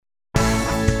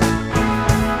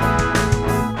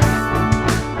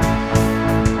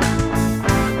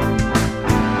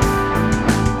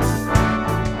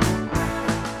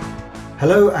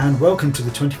Hello and welcome to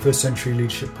the 21st Century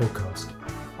Leadership Podcast.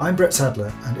 I'm Brett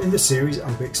Sadler, and in this series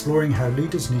I'll be exploring how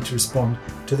leaders need to respond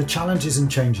to the challenges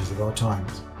and changes of our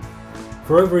times.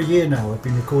 For over a year now I've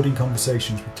been recording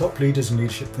conversations with top leaders and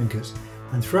leadership thinkers,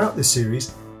 and throughout this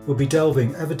series we'll be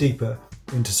delving ever deeper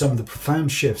into some of the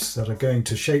profound shifts that are going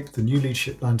to shape the new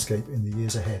leadership landscape in the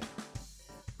years ahead.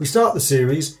 We start the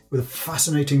series with a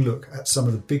fascinating look at some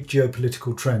of the big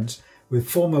geopolitical trends with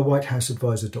former White House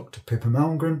advisor Dr. Pippa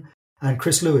Malmgren and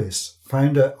Chris Lewis,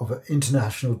 founder of an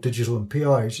international digital and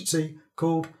PR agency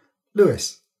called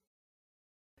Lewis.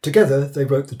 Together, they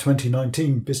wrote the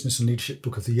 2019 Business and Leadership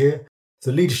Book of the Year,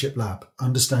 The Leadership Lab,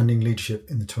 Understanding Leadership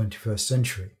in the 21st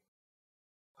Century.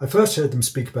 I first heard them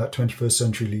speak about 21st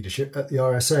century leadership at the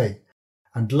RSA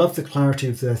and loved the clarity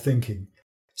of their thinking,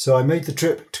 so I made the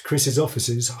trip to Chris's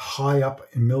offices high up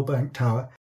in Millbank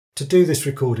Tower to do this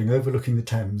recording overlooking the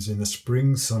Thames in the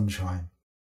spring sunshine.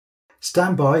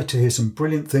 Stand by to hear some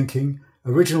brilliant thinking,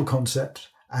 original concept,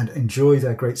 and enjoy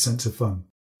their great sense of fun.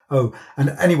 Oh,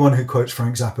 and anyone who quotes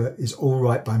Frank Zappa is all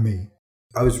right by me.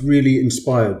 I was really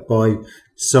inspired by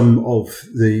some of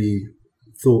the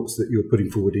thoughts that you were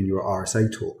putting forward in your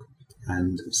RSA talk.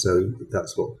 And so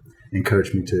that's what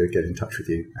encouraged me to get in touch with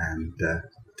you and to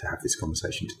have this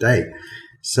conversation today.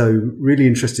 So really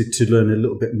interested to learn a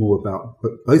little bit more about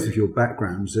both of your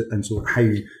backgrounds and sort of how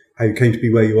you came to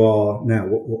be where you are now.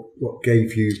 What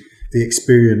gave you the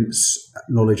experience,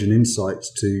 knowledge and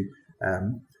insights to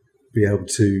be able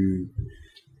to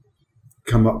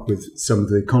come up with some of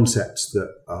the concepts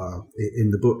that are in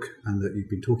the book and that you've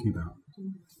been talking about?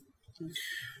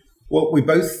 Well, we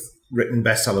both written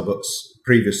bestseller books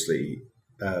previously.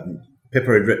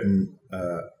 Pippa had written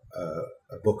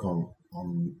a book on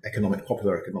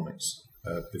popular economics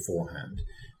beforehand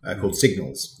called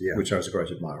Signals, which I was a great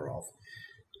admirer of.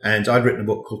 And I'd written a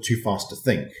book called Too Fast to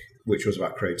Think, which was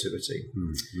about creativity.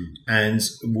 Mm-hmm. And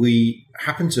we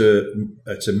happened to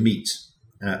meet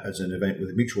at an event with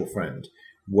a mutual friend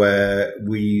where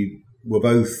we were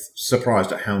both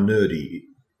surprised at how nerdy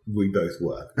we both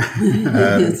were.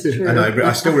 And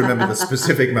I still remember the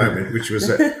specific moment, which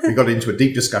was we got into a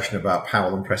deep discussion about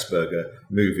Powell and Pressburger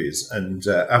movies and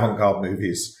avant-garde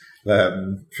movies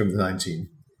from the 1940s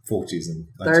and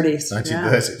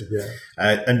 1930s. Yeah.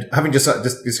 And having just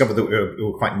discovered that we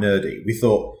were quite nerdy, we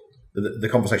thought the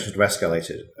conversations were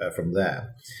escalated from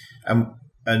there.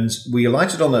 And we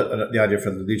alighted on the idea for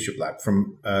the Leadership Lab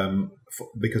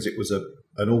because it was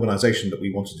an organisation that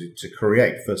we wanted to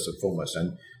create first and foremost,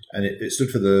 and it stood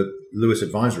for the Lewis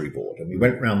Advisory Board. And we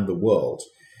went around the world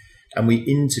and we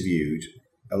interviewed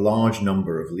a large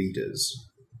number of leaders.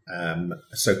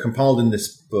 So compiled in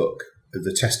this book,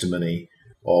 the testimony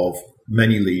of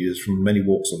many leaders from many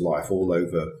walks of life all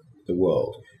over the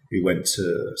world. We went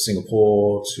to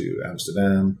Singapore, to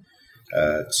Amsterdam,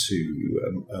 to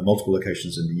multiple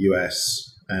locations in the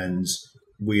US, and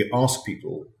we asked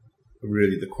people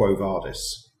really the quo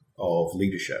vadis of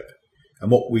leadership. And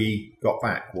what we got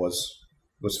back was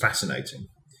fascinating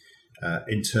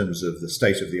in terms of the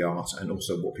state of the art and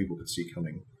also what people could see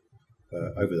coming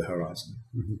over the horizon.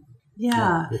 Mm-hmm.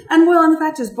 Yeah. And the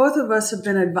fact is both of us have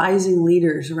been advising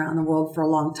leaders around the world for a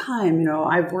long time. You know,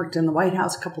 I've worked in the White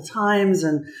House a couple times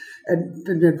and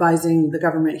been advising the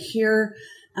government here.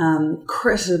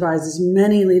 Chris advises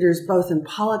many leaders, both in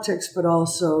politics, but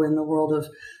also in the world of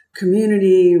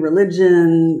community,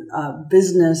 religion,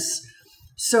 business.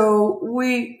 So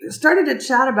we started to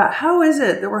chat about how is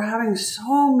it that we're having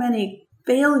so many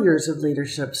failures of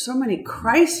leadership, so many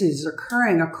crises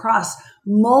occurring across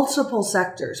multiple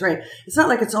sectors, right? It's not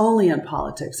like it's only in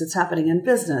politics. It's happening in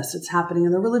business. It's happening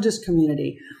in the religious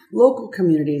community, local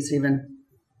communities even.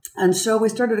 And so we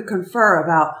started to confer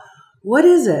about what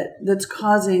is it that's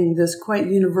causing this quite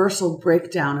universal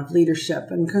breakdown of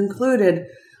leadership, and concluded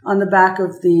on the back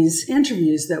of these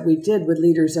interviews that we did with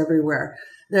leaders everywhere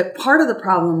that part of the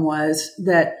problem was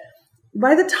that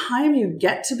by the time you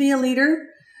get to be a leader,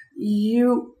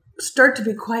 you start to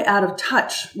be quite out of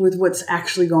touch with what's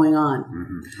actually going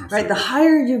on, right? The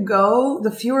higher you go,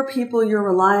 the fewer people you're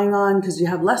relying on because you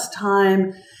have less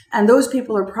time. And those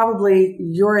people are probably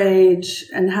your age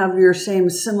and have your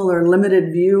similar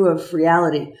limited view of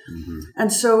reality. Mm-hmm.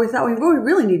 And so we thought what we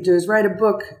really need to do is write a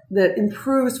book that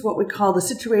improves what we call the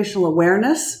situational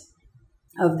awareness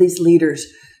of these leaders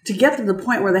to get to the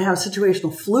point where they have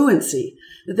situational fluency,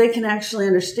 that they can actually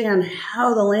understand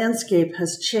how the landscape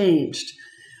has changed.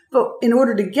 But in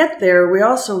order to get there, we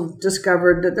also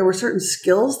discovered that there were certain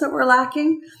skills that were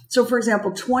lacking. So, for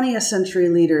example, 20th century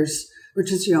leaders,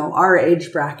 which is, our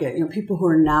age bracket, people who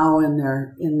are now in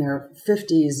their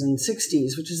 50s and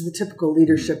 60s, which is the typical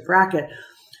leadership bracket,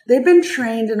 They've been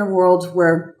trained in a world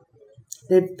where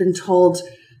they've been told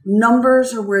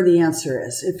numbers are where the answer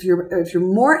is. If you're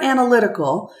more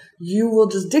analytical, you will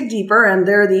just dig deeper, and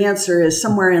there the answer is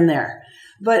somewhere in there.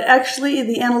 But actually,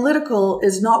 the analytical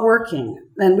is not working.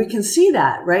 And we can see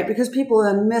that, right? Because people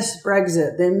miss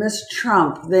Brexit, they miss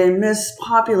Trump, they miss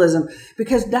populism,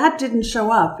 because that didn't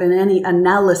show up in any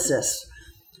analysis.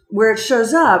 Where it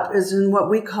shows up is in what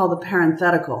we call the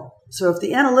parenthetical. So if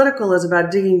the analytical is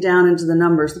about digging down into the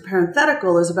numbers, the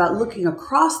parenthetical is about looking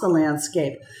across the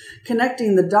landscape,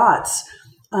 connecting the dots,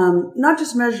 not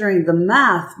just measuring the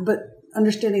math, but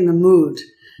understanding the mood.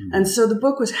 And so the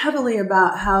book was heavily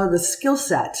about how the skill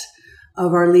set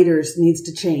of our leaders needs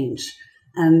to change.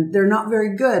 And they're not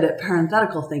very good at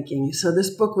parenthetical thinking. So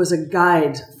this book was a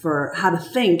guide for how to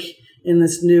think in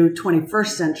this new 21st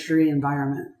century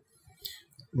environment.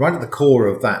 Right at the core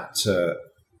of that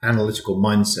analytical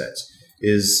mindset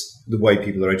is the way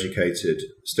people are educated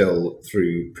still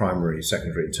through primary,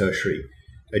 secondary, and tertiary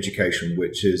education,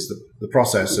 which is the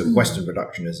process of Western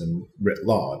reductionism writ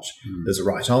large. There's a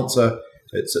right answer.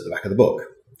 It's at the back of the book.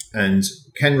 And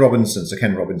Ken Robinson,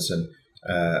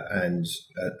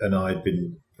 and I had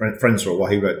been friends for a while.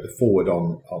 He wrote the foreword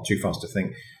on Too Fast to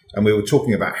Think. And we were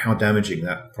talking about how damaging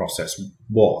that process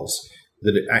was,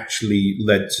 that it actually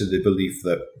led to the belief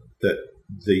that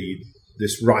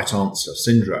this right answer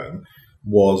syndrome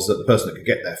was that the person that could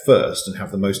get there first and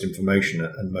have the most information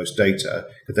and most data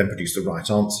could then produce the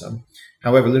right answer.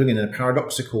 However, living in a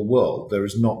paradoxical world, there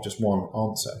is not just one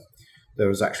answer. There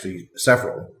is actually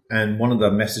several. And one of the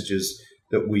messages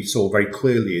that we saw very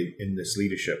clearly in this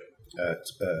leadership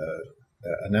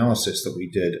analysis that we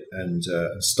did and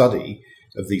study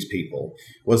of these people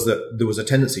was that there was a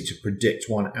tendency to predict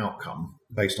one outcome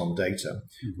based on data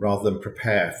rather than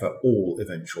prepare for all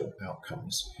eventual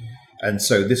outcomes. And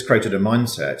so this created a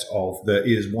mindset of there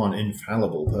is one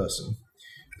infallible person.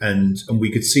 And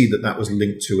we could see that was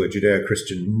linked to a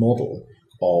Judeo-Christian model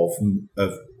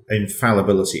of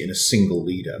infallibility in a single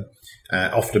leader,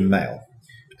 often male.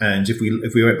 And if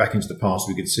we went back into the past,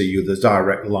 we could see the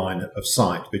direct line of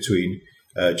sight between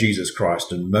Jesus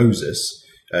Christ and Moses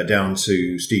down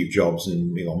to Steve Jobs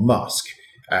and Elon Musk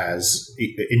as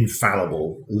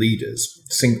infallible leaders,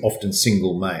 often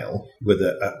single male with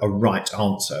a right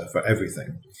answer for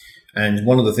everything. And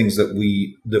one of the things that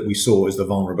we saw is the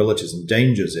vulnerabilities and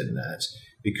dangers in that,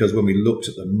 because when we looked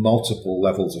at the multiple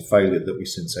levels of failure that we've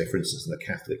seen, say, for instance, in the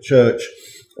Catholic Church,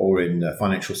 or in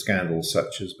financial scandals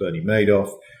such as Bernie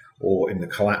Madoff, or in the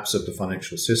collapse of the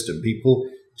financial system, people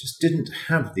just didn't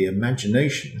have the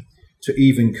imagination to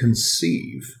even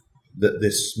conceive that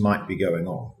this might be going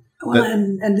on. Well,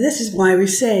 and this is why we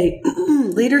say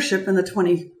leadership in the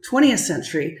 20th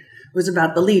century was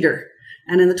about the leader.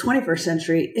 And in the 21st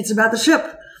century, it's about the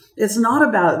ship. It's not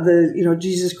about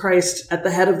Jesus Christ at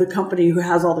the head of the company who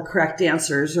has all the correct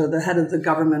answers, or the head of the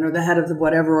government, or the head of the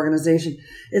whatever organization.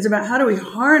 It's about how do we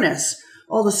harness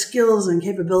all the skills and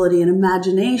capability and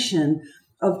imagination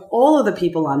of all of the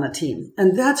people on the team.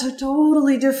 And that's a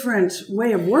totally different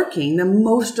way of working than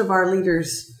most of our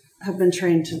leaders have been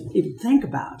trained to even think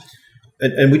about.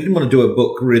 And we didn't want to do a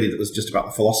book really that was just about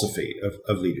the philosophy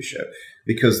of leadership,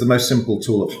 because the most simple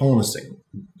tool of harnessing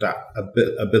that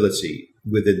ability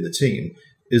within the team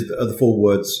are the 4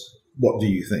 words, what do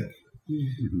you think?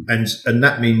 Mm-hmm. And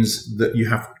that means that you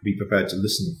have to be prepared to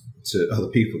listen to other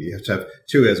people. You have to have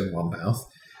 2 ears and 1 mouth.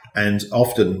 And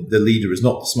often the leader is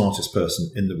not the smartest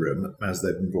person in the room, as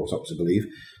they've been brought up to believe,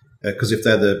 because if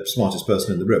they're the smartest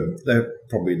person in the room, they're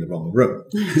probably in the wrong room.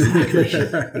 Exactly.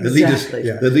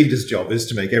 The leader's job is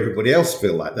to make everybody else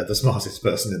feel like they're the smartest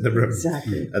person in the room.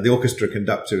 Exactly. The orchestra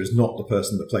conductor is not the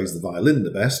person that plays the violin the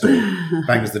best, or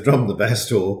bangs the drum the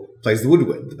best, or plays the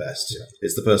woodwind the best. Yeah.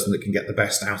 It's the person that can get the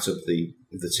best out of the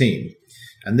team.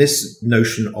 And this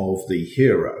notion of the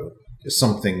hero is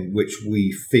something which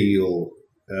we feel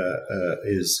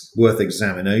is worth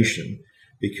examination,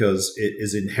 because it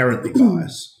is inherently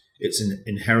biased. It's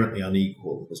inherently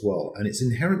unequal as well, and it's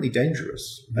inherently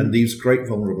dangerous and leaves great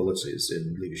vulnerabilities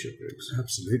in leadership groups.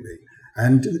 Absolutely.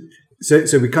 And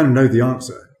so we kind of know the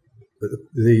answer, but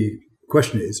the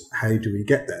question is, how do we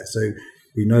get there? So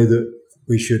we know that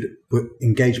we should put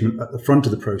engagement at the front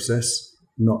of the process,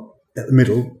 not at the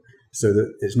middle, so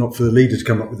that it's not for the leader to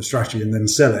come up with a strategy and then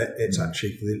sell it. It's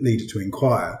actually for the leader to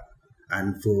inquire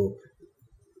and for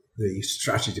the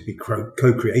strategy to be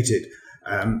co-created.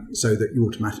 So that you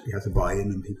automatically have to buy in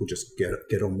and people just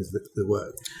get on with the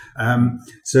work.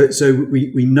 So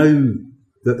we know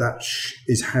that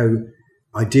is how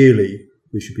ideally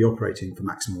we should be operating for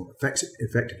maximal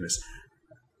effectiveness.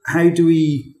 How do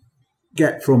we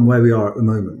get from where we are at the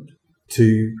moment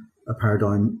to a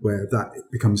paradigm where that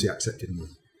becomes the accepted norm?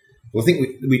 Well, I think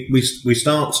we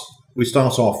start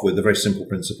off with a very simple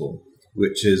principle,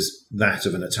 which is that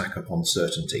of an attack upon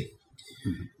certainty,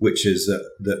 which is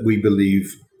that we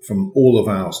believe from all of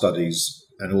our studies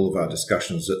and all of our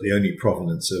discussions that the only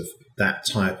provenance of that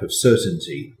type of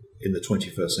certainty in the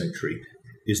 21st century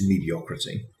is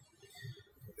mediocrity.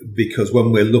 Because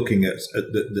when we're looking at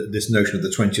this notion of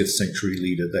the 20th century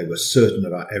leader, they were certain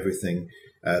about everything,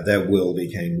 their will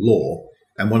became law.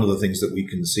 And one of the things that we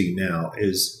can see now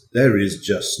is there is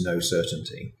just no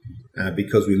certainty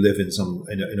because we live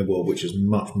in a world which is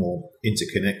much more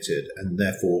interconnected, and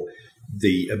therefore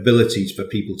the ability for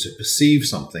people to perceive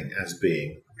something as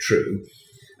being true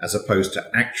as opposed to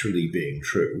actually being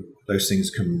true, those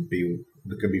things can be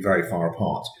very far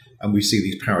apart. And we see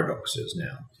these paradoxes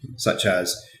now, such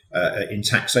as in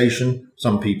taxation,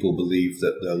 some people believe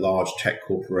that the large tech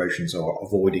corporations are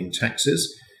avoiding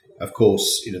taxes. Of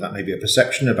course, that may be a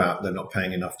perception about they're not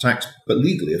paying enough tax, but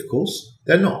legally, of course,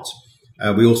 they're not.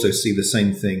 We also see the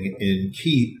same thing in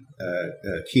key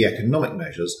economic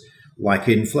measures like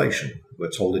inflation. We're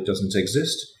told it doesn't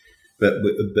exist, but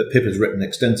Pip has written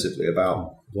extensively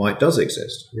about why it does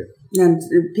exist. Yeah. And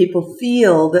people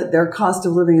feel that their cost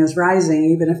of living is rising,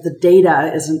 even if the data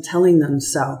isn't telling them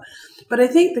so. But I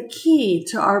think the key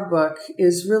to our book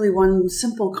is really one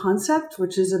simple concept,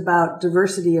 which is about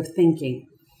diversity of thinking.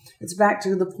 It's back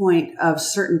to the point of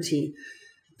certainty.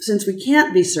 Since we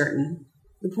can't be certain,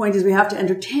 the point is we have to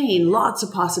entertain lots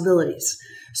of possibilities.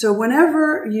 So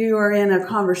whenever you are in a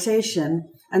conversation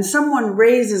and someone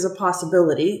raises a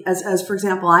possibility, as for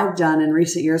example, I've done in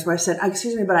recent years where I said,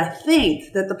 excuse me, but I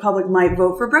think that the public might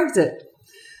vote for Brexit.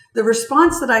 The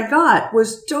response that I got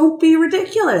was, don't be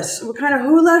ridiculous. Who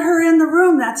let her in the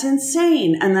room? That's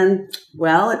insane. And then,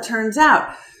 well, it turns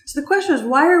out. So the question is,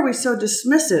 why are we so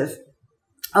dismissive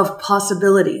of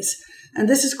possibilities? And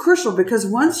this is crucial because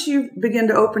once you begin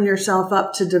to open yourself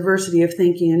up to diversity of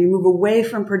thinking and you move away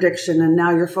from prediction and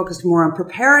now you're focused more on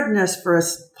preparedness for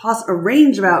a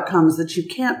range of outcomes that you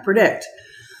can't predict,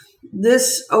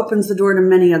 this opens the door to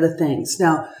many other things.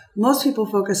 Now, most people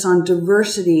focus on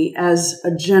diversity as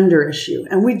a gender issue,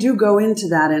 and we do go into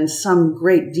that in some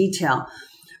great detail.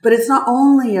 But it's not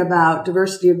only about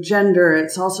diversity of gender,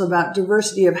 it's also about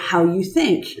diversity of how you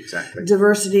think. Exactly.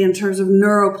 Diversity in terms of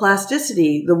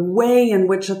neuroplasticity, the way in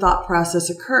which a thought process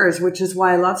occurs, which is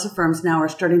why lots of firms now are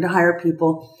starting to hire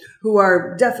people who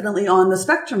are definitely on the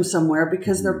spectrum somewhere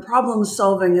because their problem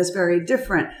solving is very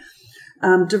different.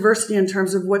 Diversity in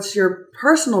terms of what's your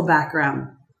personal background,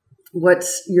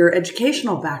 what's your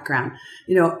educational background.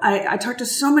 I talk to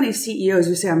so many CEOs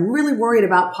who say, I'm really worried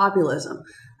about populism.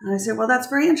 And I say, well, that's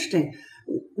very interesting.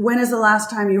 When is the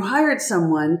last time you hired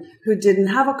someone who didn't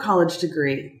have a college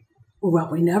degree? Well,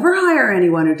 we never hire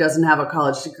anyone who doesn't have a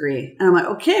college degree. And I'm like,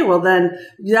 okay, well then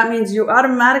that means you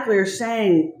automatically are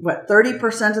saying,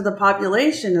 30% of the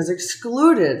population is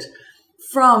excluded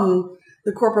from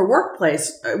the corporate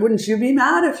workplace. Wouldn't you be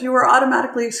mad if you were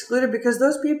automatically excluded? Because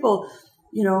those people,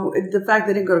 the fact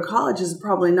they didn't go to college is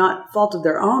probably not fault of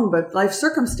their own, but life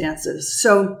circumstances.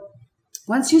 So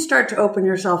once you start to open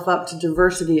yourself up to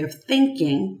diversity of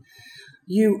thinking,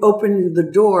 you open the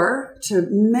door to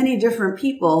many different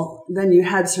people than you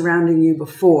had surrounding you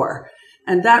before.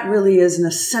 And that really is an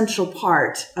essential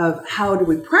part of how do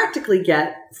we practically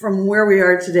get from where we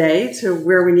are today to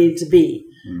where we need to be.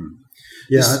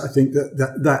 Yeah, I think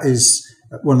that is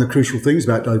one of the crucial things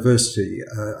about diversity.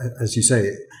 As you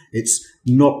say, it's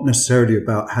not necessarily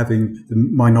about having the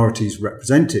minorities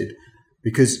represented,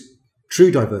 because true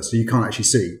diversity you can't actually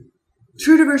see.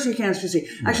 True diversity you can't actually see.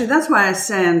 Actually, that's why I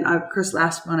say, and Chris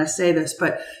laughs when I say this,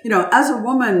 but, as a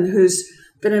woman who's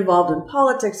been involved in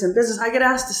politics and business, I get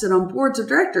asked to sit on boards of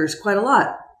directors quite a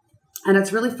lot. And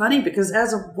it's really funny because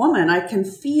as a woman, I can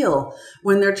feel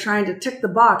when they're trying to tick the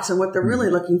box and what they're really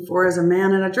looking for is a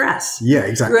man in a dress. Yeah,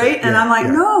 exactly. Right? And I'm like,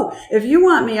 no, if you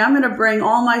want me, I'm going to bring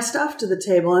all my stuff to the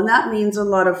table. And that means a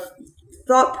lot of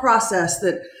thought process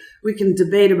that we can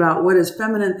debate about what is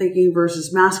feminine thinking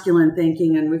versus masculine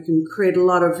thinking. And we can create a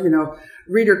lot of,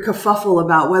 reader kerfuffle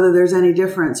about whether there's any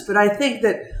difference. But I think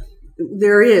that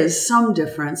there is some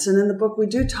difference. And in the book, we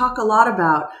do talk a lot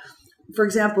about, for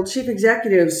example, chief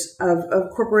executives of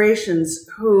corporations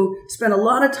who spend a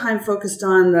lot of time focused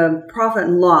on the profit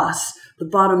and loss, the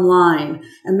bottom line,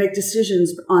 and make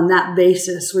decisions on that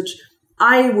basis, which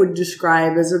I would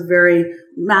describe as a very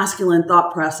masculine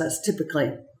thought process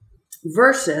typically,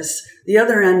 versus the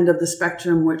other end of the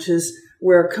spectrum, which is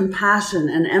where compassion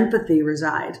and empathy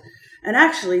reside. And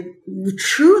actually,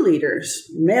 true leaders,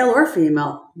 male or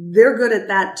female, they're good at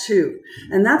that too.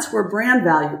 And that's where brand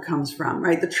value comes from,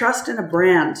 right? The trust in a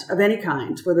brand of any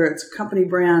kind, whether it's a company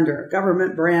brand or a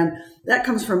government brand, that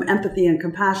comes from empathy and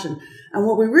compassion. And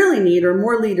what we really need are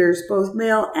more leaders, both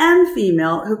male and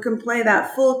female, who can play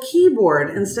that full keyboard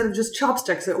instead of just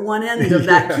chopsticks at one end of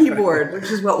that keyboard,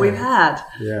 which is what we've had.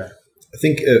 Yeah. I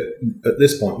think at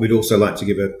this point, we'd also like to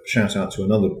give a shout out to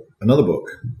another book,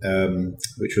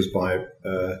 which was by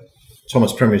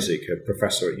Thomas Premysik, a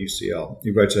professor at UCL.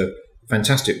 He wrote a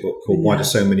fantastic book called Why Do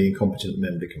So Many Incompetent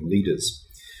Men Become Leaders?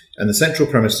 And the central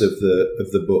premise of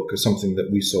the book is something that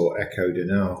we saw echoed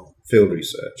in our field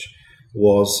research,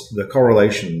 was the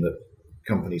correlation that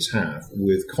companies have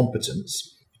with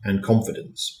competence and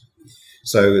confidence.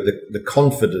 So the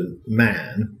confident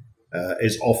man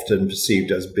is often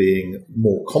perceived as being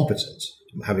more competent,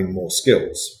 having more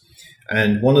skills.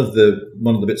 And one of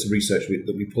the bits of research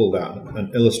that we pulled out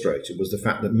and illustrated was the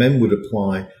fact that men would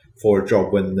apply for a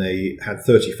job when they had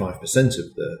 35%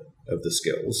 of the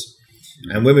skills,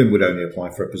 and women would only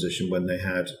apply for a position when they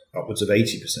had upwards of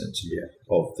 80%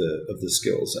 of the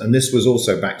skills. And this was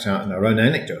also backed out in our own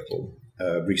anecdotal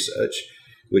research,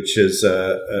 which is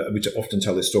we often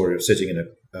tell the story of sitting in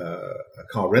a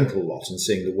car rental lot and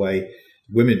seeing the way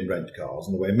women rent cars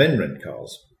and the way men rent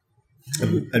cars.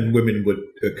 And women would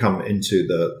come into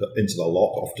the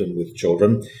lot, often with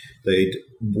children. They'd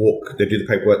do the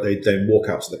paperwork, they'd then walk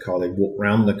out to the car, they'd walk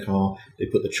around the car,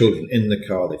 they'd put the children in the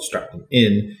car, they'd strap them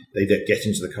in, they'd get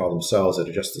into the car themselves, they'd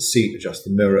adjust the seat, adjust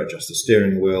the mirror, adjust the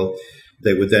steering wheel.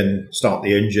 They would then start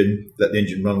the engine, let the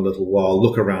engine run a little while,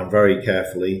 look around very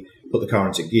carefully, put the car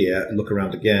into gear, look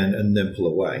around again, and then pull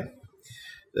away.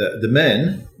 The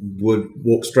men would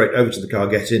walk straight over to the car,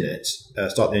 get in it,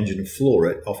 start the engine and floor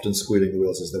it, often squealing the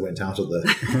wheels as they went out of the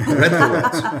rental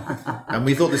lot. And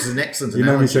we thought this is an excellent analogy.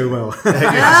 You know me so well.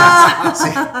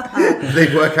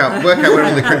 They'd work out where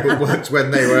the cricket worked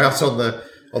when they were out on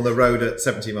the road at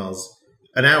 70 miles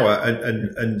an hour.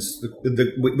 And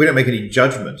we don't make any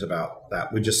judgment about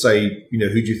that. We just say, who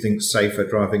do you think's safer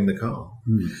driving the car?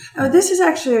 This is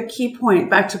actually a key point,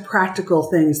 back to practical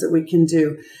things that we can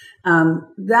do.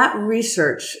 That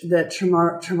research that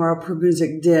Tamara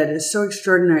Premysik did is so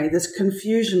extraordinary, this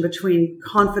confusion between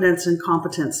confidence and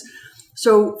competence.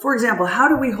 So, for example, how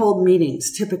do we hold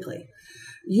meetings typically?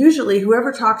 Usually,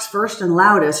 whoever talks first and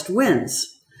loudest wins.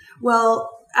 Well,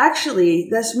 actually,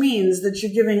 this means that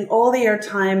you're giving all the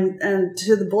airtime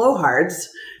to the blowhards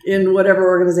in whatever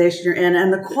organization you're in,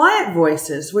 and the quiet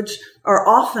voices, which are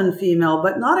often female,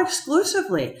 but not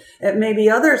exclusively. It may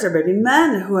be others, or maybe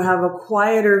men who have a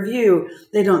quieter view.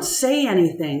 They don't say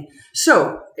anything.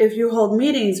 So if you hold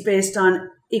meetings based on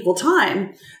equal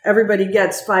time, everybody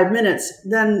gets 5 minutes,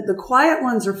 then the quiet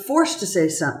ones are forced to say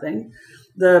something.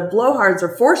 The blowhards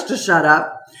are forced to shut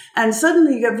up. And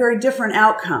suddenly you get very different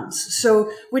outcomes.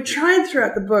 So we tried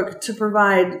throughout the book to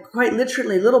provide quite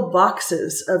literally little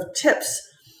boxes of tips,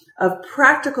 of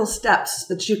practical steps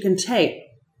that you can take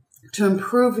to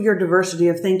improve your diversity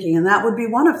of thinking. And that would be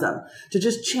one of them, to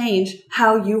just change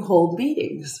how you hold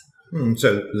meetings.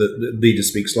 So the leader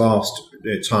speaks last,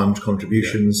 timed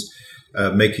contributions,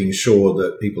 making sure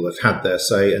that people have had their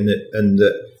say, and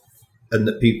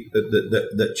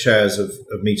that chairs of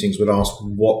meetings would ask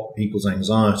what people's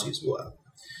anxieties were,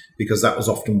 because that was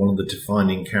often one of the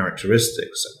defining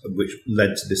characteristics which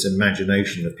led to this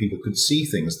imagination of people could see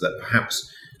things that perhaps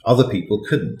other people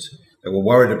couldn't. They were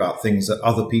worried about things that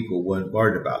other people weren't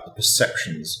worried about, the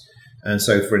perceptions. And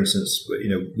so, for instance,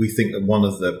 we think that one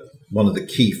of the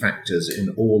key factors in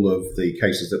all of the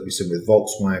cases that we've seen with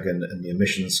Volkswagen and the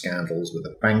emissions scandals, with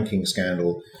the banking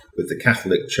scandal, with the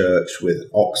Catholic Church, with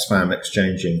Oxfam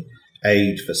exchanging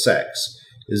aid for sex,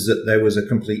 is that there was a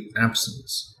complete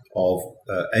absence of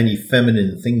any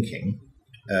feminine thinking,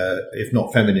 if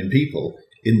not feminine people,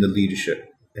 in the leadership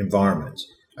environment.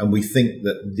 And we think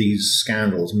that these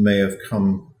scandals may have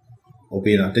come or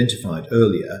been identified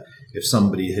earlier if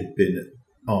somebody had been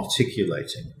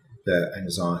articulating their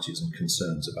anxieties and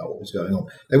concerns about what was going on.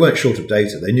 They weren't short of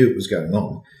data. They knew it was going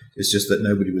on. It's just that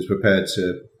nobody was prepared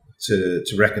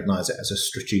to recognise it as a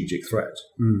strategic threat.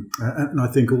 And I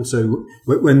think also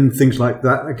when things like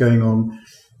that are going on,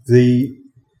 the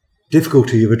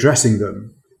difficulty of addressing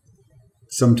them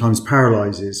sometimes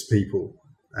paralyses people.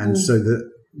 And so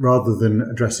that rather than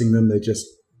addressing them, they just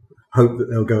hope that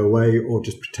they'll go away or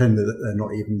just pretend that they're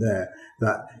not even there,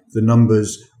 that the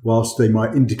numbers, whilst they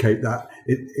might indicate that,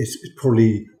 it's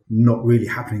probably not really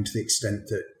happening to the extent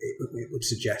that it would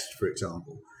suggest, for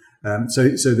example. So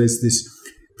there's this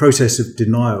process of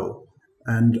denial.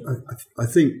 And I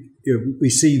think we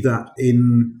see that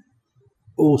in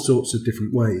all sorts of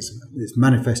different ways. It's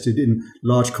manifested in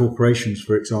large corporations,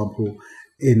 for example,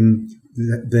 in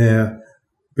their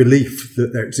belief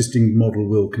that their existing model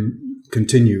will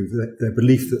continue, their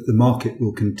belief that the market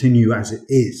will continue as it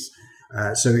is.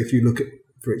 So if you look at,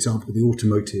 for example, the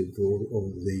automotive or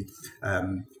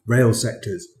the rail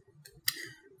sectors,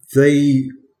 they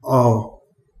are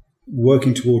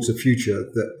working towards a future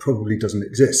that probably doesn't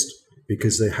exist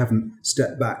because they haven't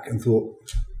stepped back and thought,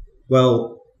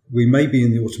 well, we may be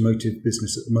in the automotive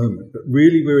business at the moment, but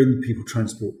really we're in the people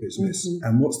transport business. Mm-hmm.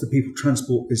 And what's the people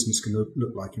transport business going to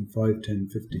look like in 5, 10,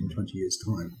 15, 20 years'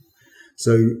 time?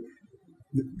 So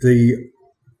the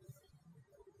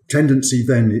tendency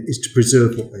then is to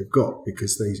preserve what they've got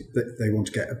because they want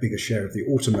to get a bigger share of the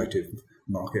automotive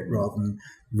market rather than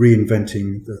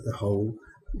reinventing the whole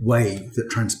way that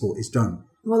transport is done.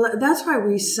 Well, that's why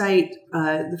we cite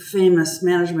the famous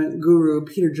management guru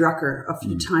Peter Drucker a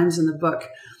few times in the book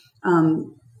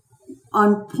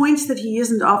on points that he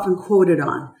isn't often quoted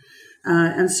on.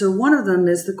 And so one of them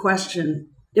is the question,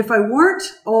 if I weren't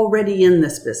already in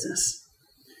this business,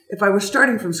 if I were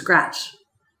starting from scratch,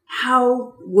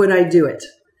 how would I do it?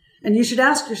 And you should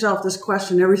ask yourself this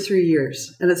question every 3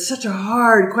 years. And it's such a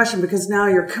hard question because now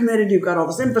you're committed, you've got all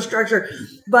this infrastructure.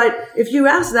 But if you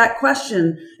ask that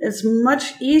question, it's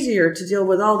much easier to deal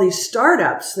with all these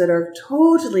startups that are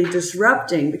totally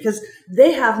disrupting because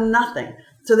they have nothing.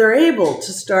 So they're able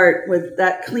to start with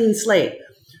that clean slate.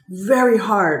 Very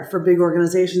hard for big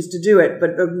organizations to do it,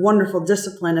 but a wonderful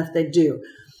discipline if they do.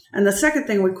 And the second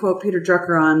thing we quote Peter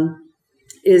Drucker on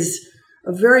is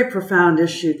a very profound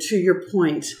issue to your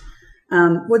point.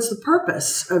 What's the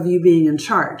purpose of you being in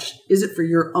charge? Is it for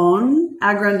your own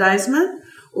aggrandizement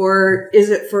or is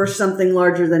it for something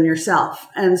larger than yourself?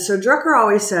 And so Drucker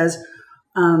always says,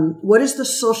 what is the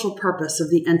social purpose of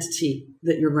the entity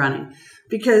that you're running?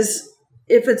 Because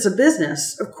if it's a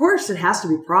business, of course it has to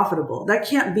be profitable. That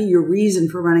can't be your reason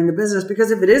for running the business because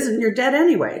if it isn't, you're dead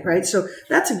anyway, right? So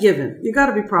that's a given. You got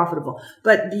to be profitable.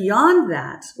 But beyond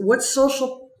that, what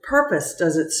social purpose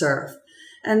does it serve?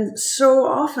 And so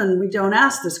often we don't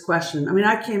ask this question. I mean,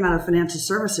 I came out of financial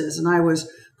services and I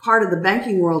was part of the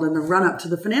banking world in the run-up to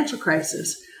the financial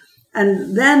crisis.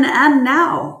 And then and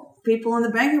now, people in the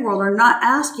banking world are not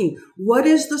asking, what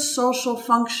is the social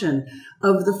function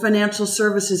of the financial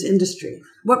services industry?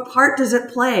 What part does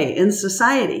it play in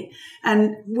society?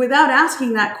 And without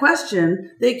asking that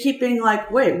question, they keep being like,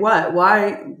 wait, what?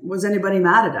 Why was anybody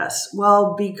mad at us?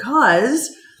 Well, because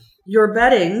your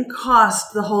betting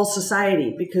cost the whole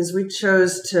society because we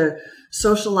chose to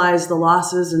socialize the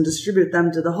losses and distribute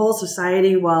them to the whole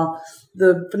society while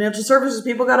the financial services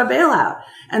people got a bailout.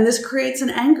 And this creates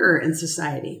an anger in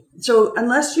society. So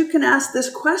unless you can ask this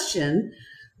question,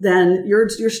 then you're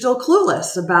still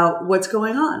clueless about what's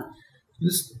going on.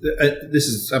 This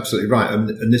is absolutely right,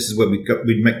 and this is where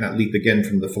we make that leap again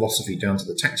from the philosophy down to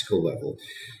the tactical level,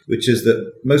 which is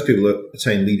that most people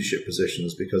attain leadership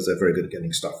positions because they're very good at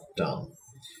getting stuff done.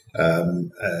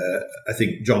 I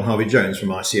think John Harvey Jones from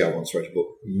ICL once wrote a book,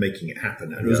 Making It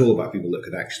Happen, and it was all about people that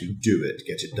could actually do it,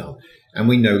 get it done. And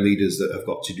we know leaders that have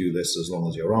got to-do lists as long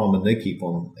as your arm, and they keep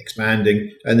on expanding,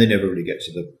 and they never really get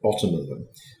to the bottom of them.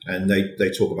 And they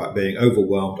talk about being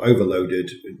overwhelmed,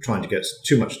 overloaded, trying to get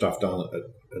too much stuff done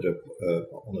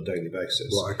on a daily basis.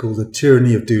 What I call the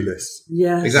tyranny of do lists.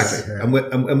 Yes. Exactly. Yeah.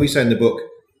 And we say in the book,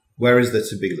 where is the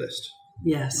to-be list?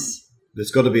 Yes.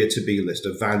 There's got to be a to-be list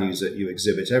of values that you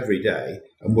exhibit every day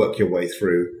and work your way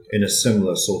through in a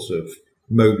similar sort of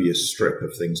Mobius strip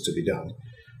of things to be done.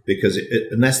 Because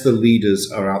unless the leaders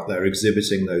are out there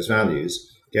exhibiting those values,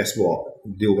 guess what?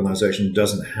 The organization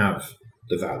doesn't have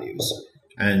the values.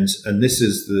 And this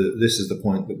is the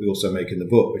point that we also make in the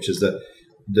book, which is that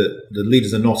the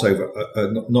leaders are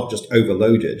not just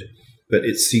overloaded, but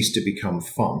it's ceased to become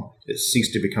fun. It's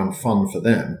ceased to become fun for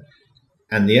them.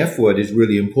 And the F word is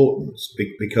really important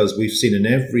because we've seen in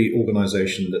every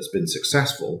organization that's been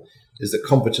successful is that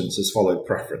competence has followed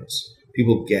preference.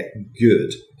 People get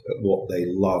good at what they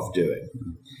love doing.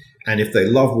 And if they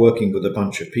love working with a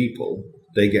bunch of people,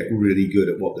 they get really good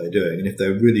at what they're doing. And if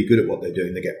they're really good at what they're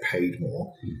doing, they get paid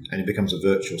more. And it becomes a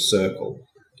virtuous circle.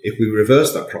 If we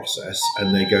reverse that process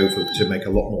and they go to make a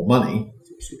lot more money...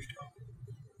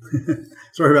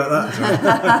 Sorry about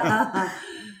that.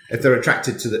 If they're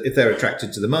attracted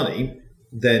to the money,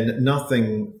 then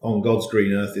nothing on God's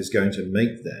green earth is going to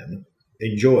make them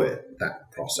enjoy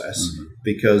that process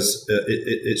because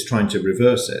it's trying to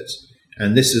reverse it.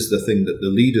 And this is the thing that the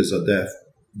leaders are there.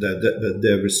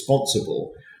 They're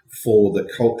responsible for the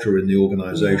culture in the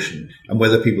organization and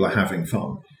whether people are having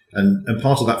fun. And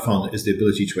part of that fun is the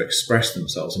ability to express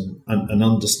themselves and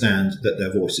understand that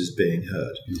their voice is being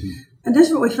heard. Mm-hmm. And this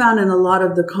is what we found in a lot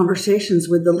of the conversations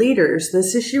with the leaders.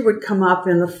 This issue would come up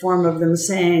in the form of them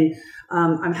saying,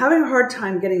 I'm having a hard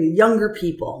time getting the younger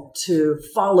people to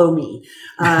follow me.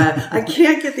 I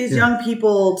can't get these young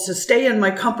people to stay in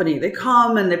my company. They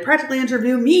come and they practically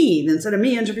interview me instead of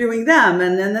me interviewing them.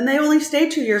 And then they only stay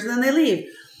 2 years and then they leave.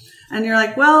 And you're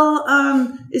like, well,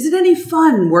 is it any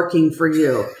fun working for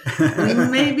you?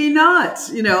 Maybe not,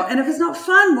 and if it's not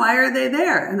fun, why are they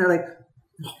there? And they're like,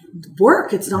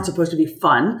 work, it's not supposed to be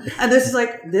fun. And this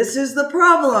is the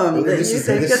problem, that you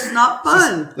think it's not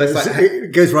fun.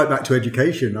 It goes right back to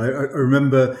education. I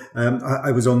remember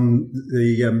I was on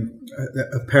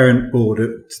a parent board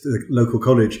at the local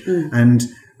college, and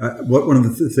one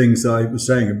of the things I was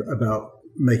saying about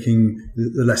making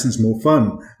the lessons more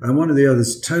fun, and one of the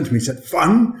others turned to me and said,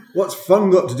 "Fun? What's fun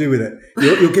got to do with it?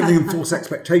 You're giving them false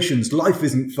expectations. Life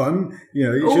isn't fun.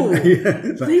 You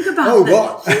shouldn't." Think about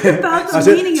what? Think about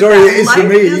the meaning sorry, of that. it is Life for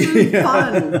me. Isn't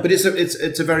fun. But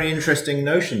it's a very interesting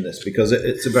notion, this, because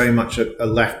it's a very much a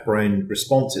left brain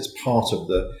response. It's part of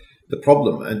the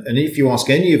problem. And if you ask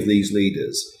any of these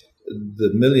leaders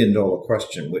the $1 million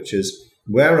question, which is,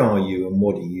 where are you and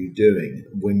what are you doing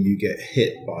when you get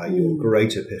hit by your great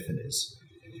epiphanies?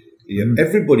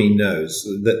 Everybody knows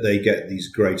that they get these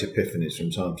great epiphanies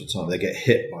from time to time. They get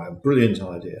hit by a brilliant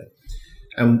idea.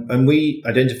 And we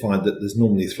identified that there's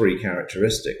normally 3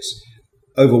 characteristics.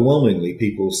 Overwhelmingly,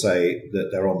 people say that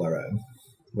they're on their own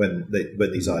when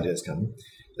these ideas come.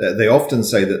 They often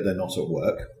say that they're not at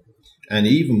work. And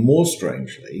even more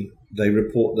strangely, they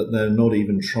report that they're not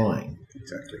even trying.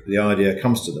 Exactly. The idea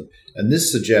comes to them. And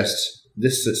this suggests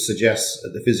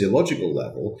at the physiological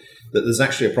level that there's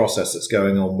actually a process that's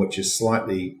going on which is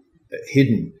slightly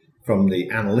hidden from the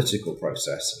analytical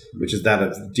process, which is that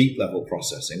of deep level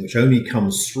processing, which only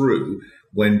comes through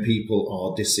when people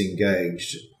are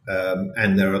disengaged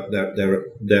and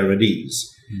they're at ease.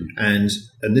 And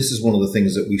this is one of the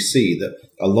things that we see, that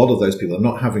a lot of those people are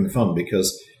not having fun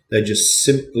because they're just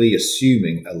simply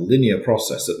assuming a linear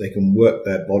process that they can work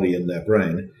their body and their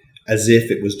brain as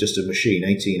if it was just a machine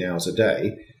 18 hours a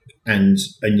day. And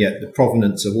yet the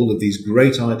provenance of all of these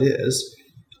great ideas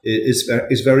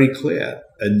is very clear.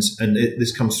 And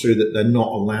this comes through that they're not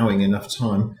allowing enough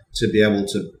time to be able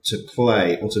to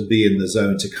play or to be in the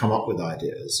zone to come up with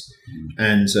ideas.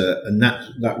 And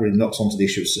that really knocks onto the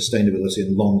issue of sustainability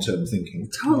and long-term thinking.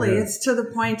 Totally. It's to the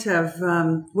point of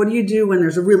what do you do when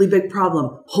there's a really big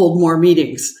problem? Hold more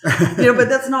meetings. But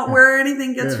that's not where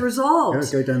anything gets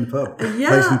resolved. Go down the pub.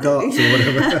 Play some darts or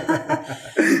whatever.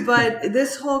 But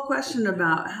this whole question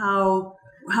about how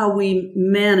we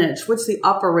manage, what's the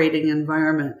operating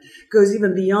environment, goes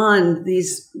even beyond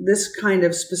this kind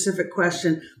of specific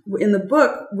question. In the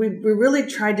book, we really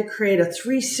tried to create a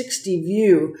 360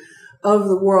 view of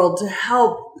the world to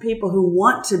help people who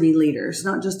want to be leaders,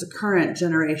 not just the current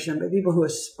generation, but people who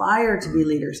aspire to be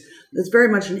leaders. It's very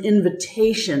much an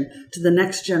invitation to the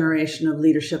next generation of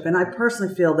leadership. And I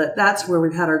personally feel that that's where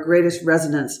we've had our greatest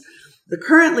resonance. The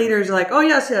current leaders are like, oh,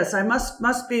 yes, I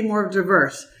must be more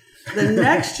diverse. The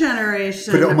next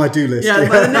generation... Put it on my do list. Yeah,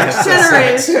 but the next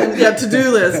generation...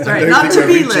 to-do list, right? Not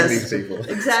to-be list.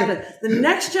 Exactly. The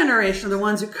next generation are the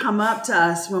ones who come up to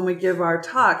us when we give our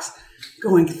talks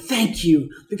going, thank you.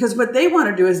 Because what they want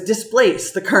to do is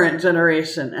displace the current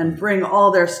generation and bring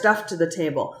all their stuff to the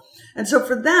table. And so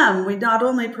for them, we not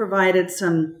only provided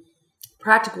some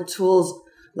practical tools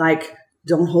like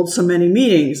don't hold so many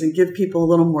meetings and give people a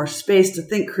little more space to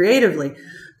think creatively,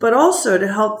 but also to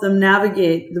help them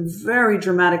navigate the very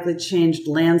dramatically changed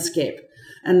landscape.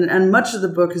 And much of the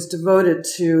book is devoted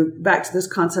back to this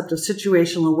concept of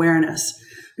situational awareness.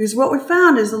 Because what we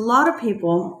found is a lot of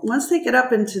people, once they get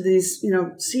up into these,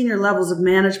 senior levels of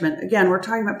management, again, we're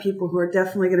talking about people who are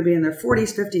definitely going to be in their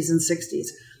 40s, 50s, and 60s,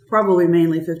 probably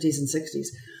mainly 50s and 60s.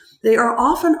 They are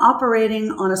often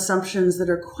operating on assumptions that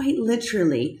are quite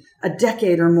literally a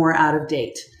decade or more out of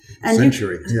date. And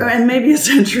and maybe a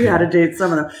century out of date,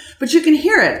 some of them. But you can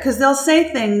hear it because they'll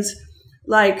say things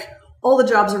like, all the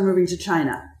jobs are moving to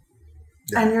China.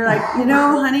 And you're like,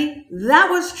 honey, that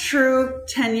was true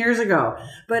 10 years ago.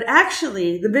 But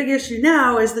actually, the big issue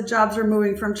now is the jobs are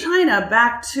moving from China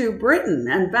back to Britain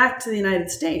and back to the United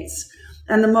States.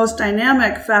 And the most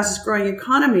dynamic, fastest growing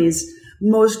economies,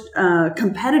 most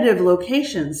competitive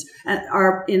locations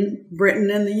are in Britain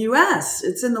and the U.S.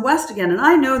 It's in the West again. And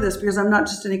I know this because I'm not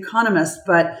just an economist,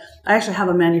 but I actually have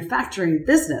a manufacturing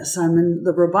business. I'm in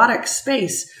the robotics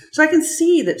space. So I can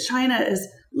see that China has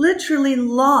literally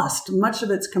lost much of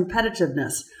its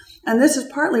competitiveness. And this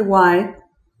is partly why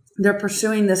they're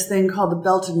pursuing this thing called the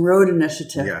Belt and Road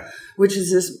Initiative, which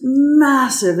is this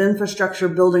massive infrastructure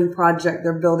building project.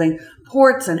 They're building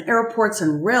ports and airports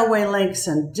and railway links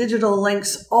and digital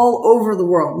links all over the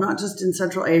world, not just in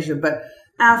Central Asia, but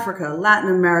Africa, Latin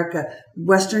America,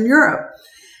 Western Europe.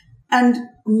 And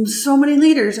so many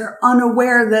leaders are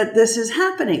unaware that this is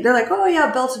happening. They're like, oh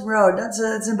yeah, Belt and Road,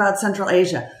 that's about Central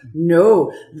Asia. No,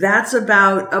 that's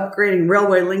about upgrading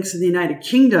railway links in the United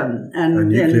Kingdom. And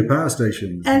nuclear power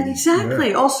stations. And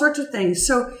exactly, all sorts of things.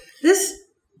 So this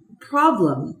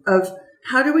problem of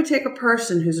how do we take a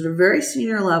person who's at a very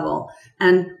senior level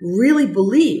and really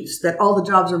believes that all the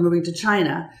jobs are moving to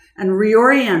China and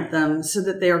reorient them so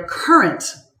that they are current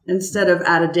instead of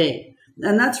out of date.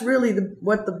 And that's really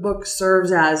what the book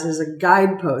serves as, is a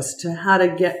guidepost to how to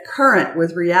get current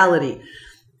with reality.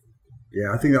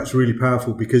 Yeah, I think that's really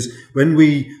powerful, because when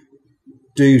we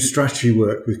do strategy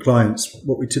work with clients,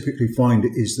 what we typically find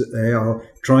is that they are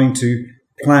trying to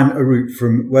plan a route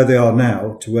from where they are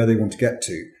now to where they want to get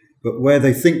to. But where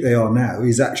they think they are now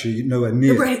is actually nowhere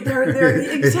near. Right, they're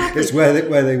exactly. It's where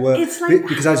they were. It's like,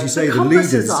 because, as you say, the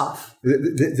compass leaders, is off.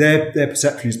 Their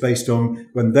perception is based on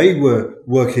when they were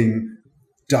working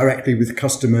directly with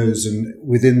customers and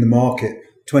within the market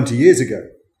 20 years ago.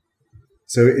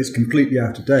 So it's completely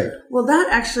out of date. Well, that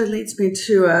actually leads me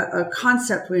to a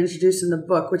concept we introduced in the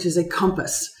book, which is a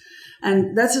compass.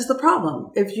 And this is the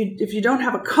problem. If you don't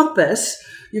have a compass,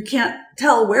 you can't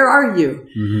tell where are you.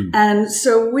 Mm-hmm. And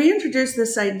so we introduced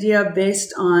this idea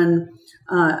based on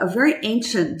a very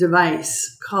ancient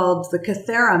device called the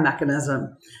Kythera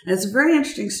mechanism. And it's a very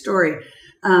interesting story.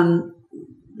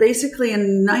 Basically,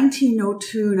 in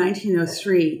 1902,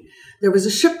 1903, there was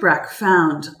a shipwreck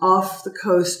found off the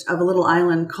coast of a little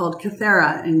island called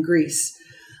Kythera in Greece.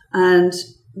 And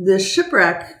the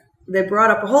shipwreck, they brought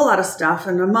up a whole lot of stuff,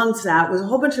 and amongst that was a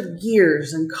whole bunch of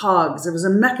gears and cogs. It was a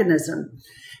mechanism.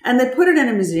 And they put it in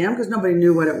a museum because nobody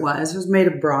knew what it was. It was made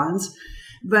of bronze.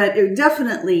 But it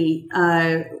definitely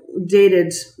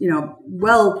dated,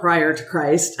 well prior to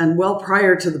Christ and well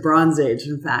prior to the Bronze Age,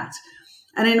 in fact.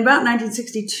 And in about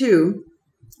 1962,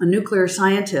 a nuclear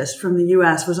scientist from the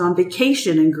U.S. was on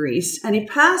vacation in Greece, and he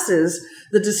passes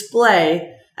the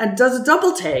display and does a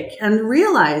double take and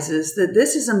realizes that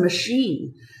this is a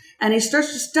machine. And he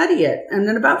starts to study it. And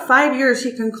in about 5 years,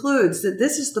 he concludes that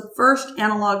this is the first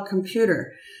analog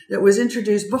computer that was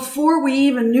introduced before we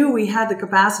even knew we had the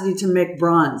capacity to make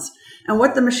bronze. And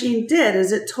what the machine did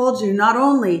is it told you not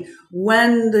only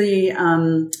when the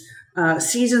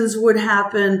seasons would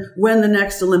happen, when the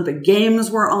next Olympic Games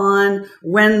were on,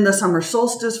 when the summer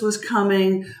solstice was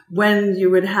coming, when you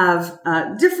would have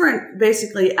different,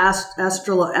 basically,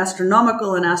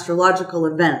 astronomical and astrological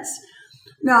events.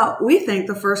 Now, we think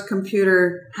the first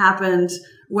computer happened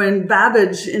when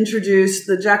Babbage introduced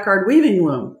the jacquard weaving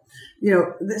loom.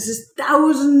 This is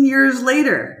 1,000 years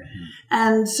later.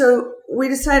 And so we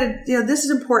decided, this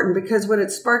is important because what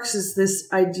it sparks is this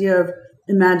idea of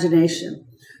imagination.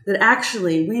 That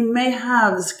actually we may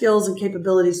have the skills and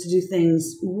capabilities to do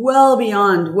things well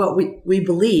beyond what we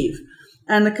believe.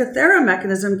 And the Kythera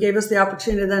mechanism gave us the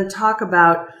opportunity to then talk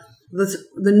about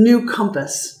the new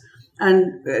compass.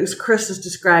 And as Chris has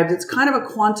described, it's kind of a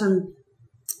quantum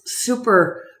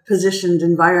superpositioned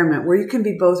environment where you can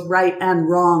be both right and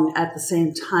wrong at the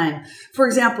same time. For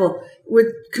example, with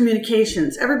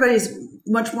communications, everybody's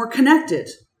much more connected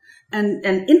and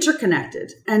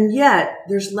interconnected, and yet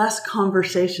there's less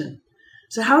conversation.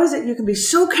 So how is it you can be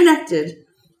so connected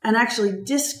and actually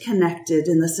disconnected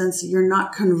in the sense that you're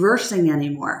not conversing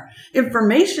anymore?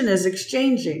 Information is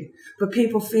exchanging, but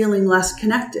people feeling less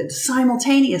connected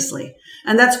simultaneously.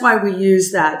 And that's why we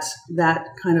use that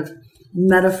kind of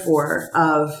metaphor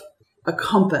of a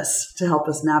compass to help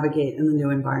us navigate in the new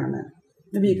environment.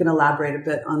 Maybe you can elaborate a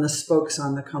bit on the spokes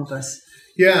on the compass.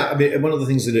 Yeah, I mean, one of the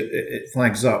things that it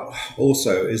flags up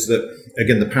also is that,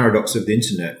 again, the paradox of the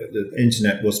internet. The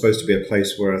internet was supposed to be a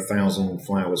place where 1,000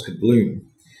 flowers could bloom,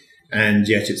 and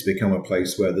yet it's become a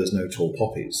place where there's no tall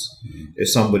poppies. Mm-hmm. If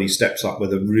somebody steps up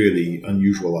with a really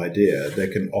unusual idea, they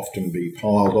can often be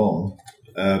piled on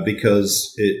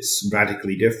because it's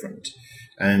radically different.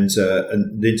 And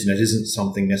the internet isn't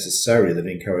something necessarily that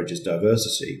encourages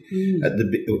diversity. Mm.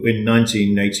 In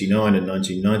 1989 and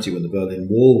 1990, when the Berlin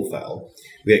Wall fell,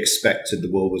 we expected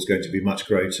the world was going to be much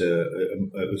greater,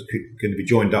 it was going to be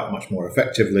joined up much more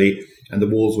effectively, and the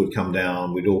walls would come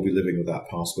down, we'd all be living without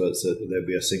passwords, so there'd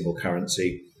be a single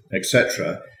currency,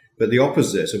 etc. But the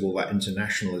opposite of all that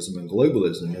internationalism and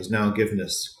globalism has now given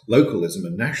us localism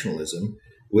and nationalism,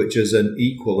 which is an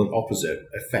equal and opposite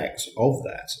effect of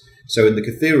that. So in the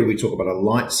Kythera, we talk about a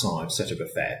light side set of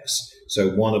effects. So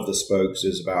one of the spokes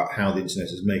is about how the internet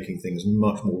is making things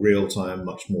much more real time,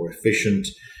 much more efficient.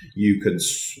 You can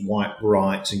swipe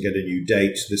right and get a new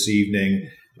date this evening.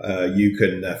 You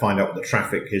can find out what the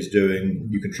traffic is doing.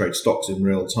 You can trade stocks in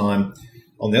real time.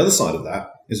 On the other side of that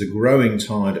is a growing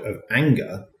tide of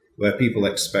anger where people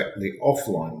expect the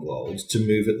offline world to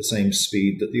move at the same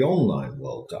speed that the online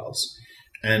world does.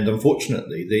 And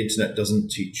unfortunately, the internet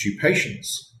doesn't teach you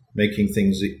patience. Making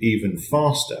things even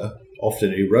faster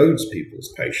often erodes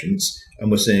people's patience,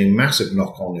 and we're seeing massive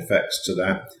knock-on effects to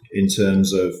that in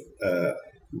terms of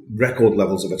record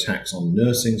levels of attacks on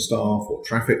nursing staff or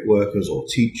traffic workers or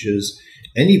teachers,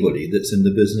 anybody that's in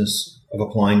the business of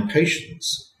applying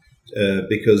patience.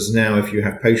 Because now if you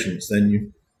have patience,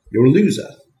 then you're a loser.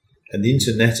 And the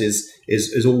internet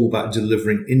is all about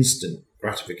delivering instant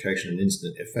gratification and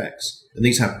instant effects. And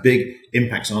these have big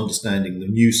impacts on understanding the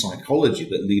new psychology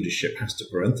that leadership has to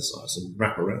parenthesize and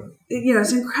wrap around.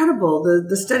 It's incredible.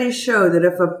 The studies show that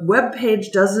if a web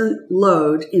page doesn't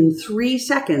load in 3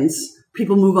 seconds,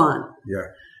 people move on. Yeah.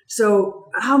 So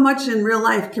how much in real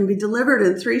life can be delivered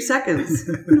in 3 seconds?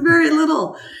 Very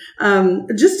little.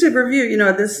 Just to review,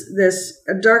 this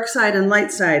dark side and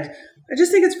light side. I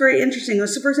just think it's very interesting.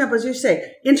 So, for example, as you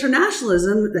say,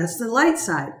 internationalism, that's the light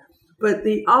side. But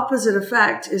the opposite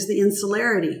effect is the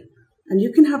insularity. And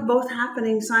you can have both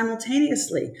happening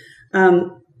simultaneously.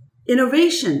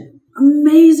 Innovation,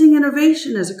 amazing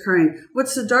innovation is occurring.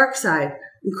 What's the dark side?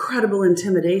 Incredible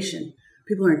intimidation.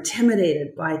 People are intimidated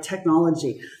by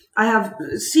technology. I have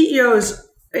CEOs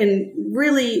in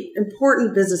really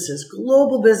important businesses,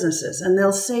 global businesses, and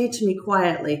they'll say to me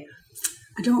quietly,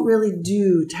 I don't really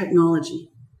do technology.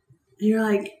 And you're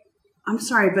like, I'm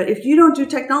sorry, but if you don't do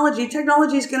technology,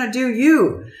 technology is going to do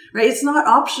you, right? It's not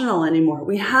optional anymore.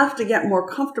 We have to get more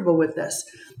comfortable with this,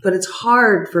 but it's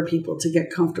hard for people to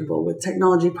get comfortable with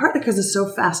technology, partly because it's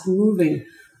so fast moving.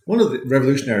 One of the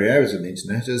revolutionary areas of the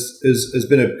internet has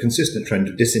been a consistent trend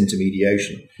of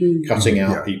disintermediation, cutting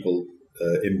out people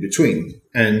in between.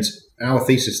 And our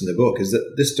thesis in the book is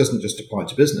that this doesn't just apply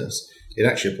to business. It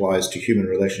actually applies to human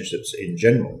relationships in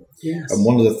general. Yes. And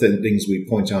one of the things we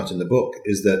point out in the book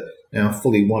is that now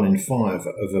fully 1 in 5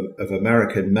 of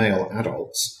American male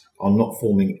adults are not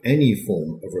forming any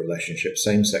form of relationship,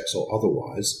 same-sex or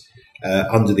otherwise,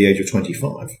 under the age of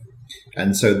 25.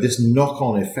 And so this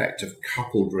knock-on effect of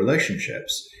coupled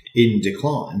relationships in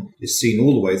decline is seen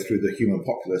all the way through the human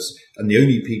populace, and the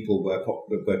only people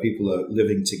where people are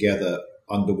living together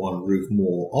under one roof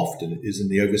more often is in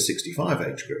the over 65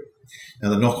 age group. Now,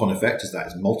 the knock-on effect is that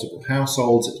it's multiple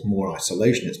households, it's more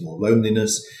isolation, it's more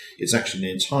loneliness. It's actually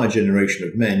an entire generation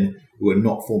of men who are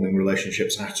not forming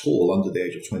relationships at all under the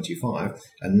age of 25,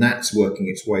 and that's working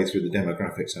its way through the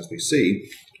demographics as we see.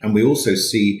 And we also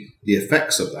see the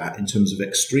effects of that in terms of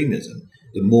extremism.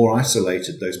 The more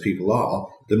isolated those people are,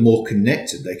 the more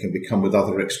connected they can become with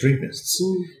other extremists.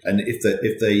 And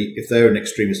if they're an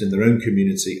extremist in their own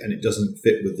community and it doesn't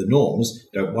fit with the norms,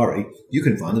 don't worry, you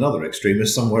can find another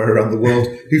extremist somewhere around the world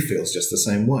who feels just the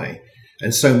same way.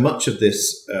 And so much of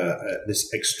this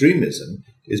extremism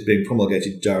is being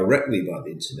promulgated directly by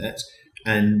the internet.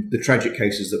 And the tragic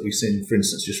cases that we've seen, for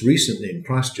instance, just recently in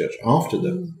Christchurch after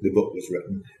the book was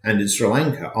written, and in Sri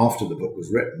Lanka after the book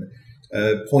was written,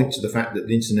 point to the fact that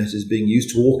the internet is being used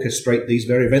to orchestrate these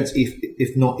very events,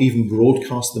 if not even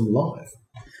broadcast them live.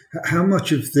 How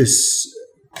much of this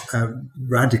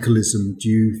radicalism do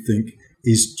you think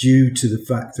is due to the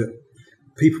fact that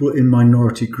people in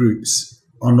minority groups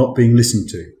are not being listened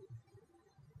to?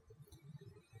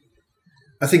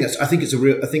 I think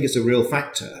it's a real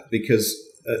factor, because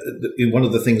one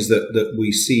of the things that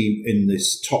we see in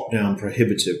this top-down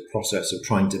prohibitive process of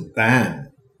trying to ban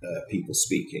people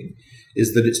speaking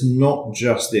is that it's not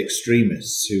just the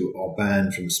extremists who are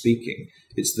banned from speaking.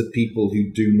 It's the people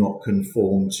who do not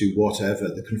conform to whatever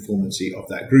the conformity of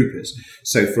that group is.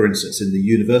 So, for instance, in the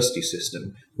university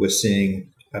system, we're seeing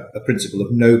a principle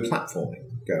of no platforming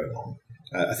going on.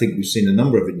 I think we've seen a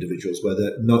number of individuals where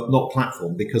they're not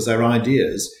platformed because their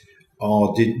ideas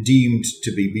are deemed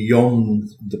to be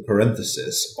beyond the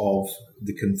parenthesis of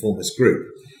the conformist group.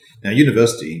 Now,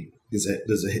 university, there's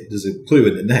a clue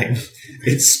in the name.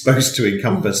 It's supposed to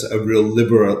encompass a real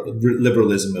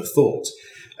liberalism of thought.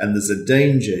 And there's a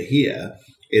danger here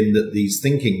in that these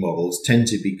thinking models tend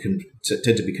to be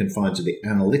confined to the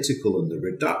analytical and the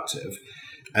reductive,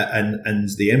 and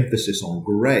the emphasis on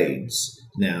grades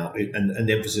now, and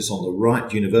the emphasis on the right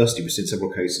to university. We've seen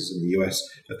several cases in the US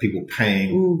of people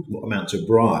paying what amount to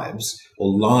bribes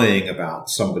or lying about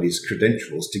somebody's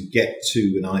credentials to get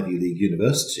to an Ivy League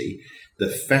university. the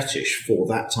fetish for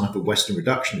that type of Western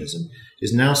reductionism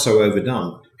is now so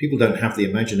overdone. People don't have the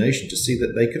imagination to see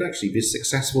that they could actually be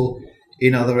successful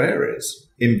in other areas.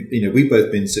 We've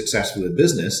both been successful in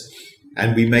business,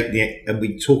 and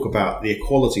we talk about the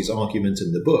equalities argument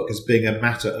in the book as being a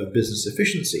matter of business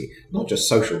efficiency, not just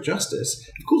social justice.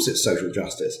 Of course, it's social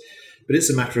justice, but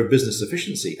it's a matter of business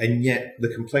efficiency. And yet,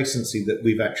 the complacency that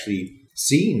we've actually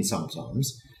seen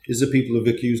sometimes is that people have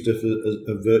accused of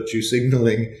virtue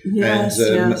signaling and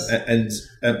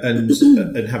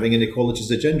having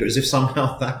inequalities agenda, as if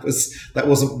somehow that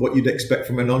wasn't what you'd expect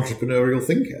from an entrepreneurial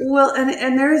thinker. Well,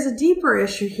 and there is a deeper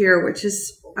issue here, which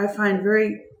is, I find,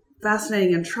 very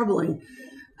fascinating and troubling,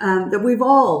 that we've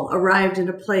all arrived in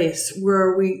a place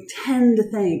where we tend to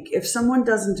think if someone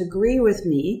doesn't agree with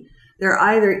me, they're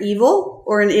either evil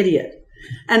or an idiot.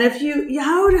 And if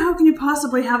how can you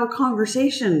possibly have a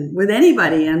conversation with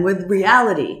anybody and with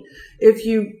reality if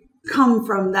you come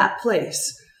from that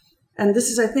place? And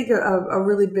this is, I think, a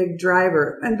really big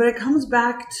driver. But it comes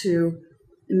back to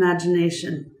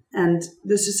imagination. And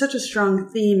this is such a strong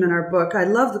theme in our book. I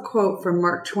love the quote from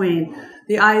Mark Twain: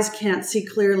 "The eyes can't see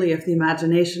clearly if the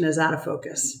imagination is out of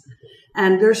focus."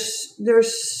 And there's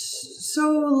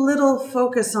so little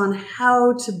focus on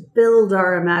how to build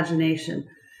our imagination,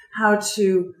 how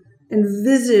to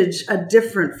envisage a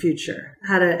different future,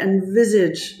 how to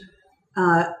envisage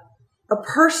a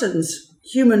person's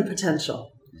human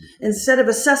potential, instead of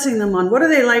assessing them on what are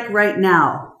they like right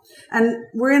now. And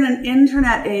we're in an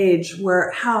internet age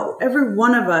where how every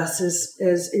one of us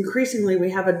is increasingly,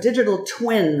 we have a digital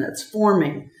twin that's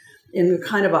forming in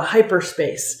kind of a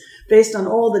hyperspace based on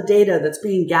all the data that's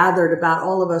being gathered about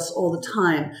all of us all the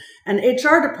time. And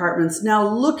HR departments now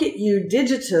look at you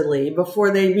digitally before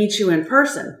they meet you in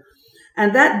person.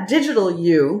 And that digital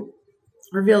you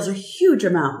reveals a huge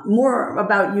amount more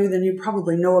about you than you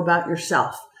probably know about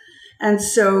yourself. And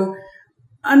so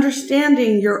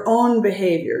understanding your own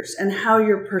behaviors and how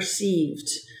you're perceived,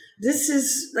 this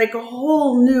is like a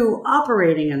whole new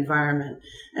operating environment.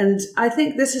 And I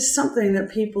think this is something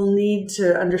that people need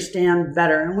to understand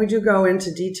better. And we do go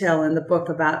into detail in the book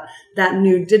about that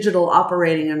new digital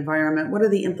operating environment. What are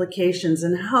the implications,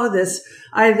 and how this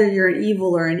either you're an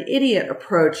evil or an idiot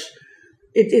approach,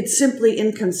 it's simply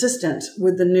inconsistent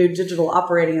with the new digital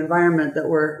operating environment that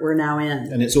we're now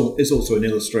in. And it's also an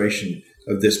illustration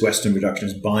of this Western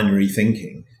reductionist binary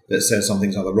thinking that says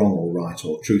something's either wrong or right,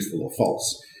 or truthful or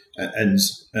false. And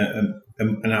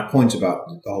our point about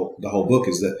the whole book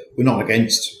is that we're not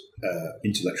against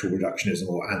intellectual reductionism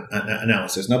or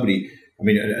analysis. Nobody,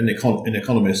 an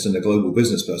economist and a global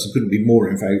business person couldn't be more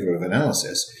in favour of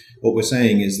analysis. What we're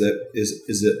saying is that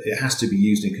it has to be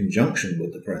used in conjunction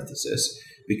with the parenthesis,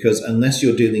 because unless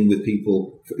you're dealing with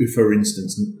people who, for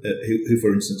instance,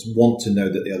 want to know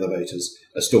that the elevators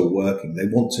are still working, they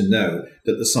want to know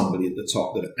that there's somebody at the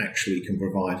top that actually can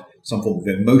provide some form of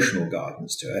emotional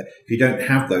guidance to it. If you don't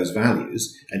have those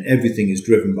values and everything is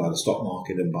driven by the stock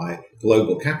market and by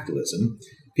global capitalism,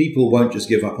 people won't just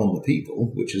give up on the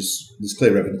people, there's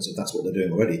clear evidence that that's what they're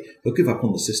doing already. They'll give up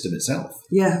on the system itself.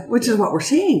 Yeah, which is what we're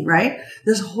seeing, right?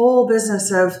 This whole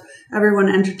business of everyone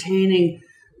entertaining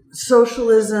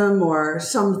socialism or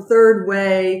some third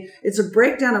way, it's a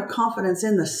breakdown of confidence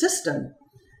in the system.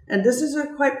 And this is a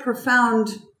quite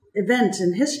profound event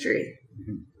in history.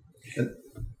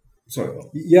 Sorry,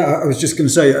 Bob. Yeah, I was just going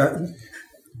to say,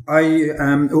 I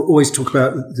always talk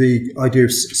about the idea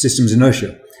of systems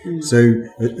inertia. So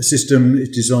a system is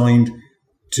designed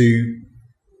to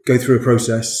go through a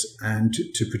process and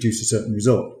to produce a certain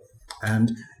result.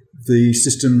 And the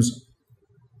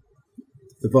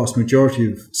vast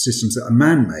majority of systems that are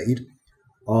man-made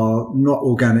are not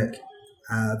organic.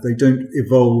 They don't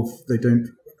evolve. They don't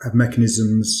have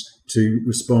mechanisms to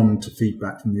respond to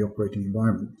feedback from the operating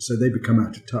environment. So they become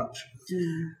out of touch.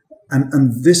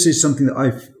 And this is something that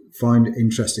I find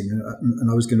interesting, and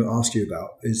I was going to ask you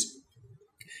about, is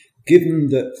given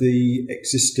that the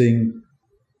existing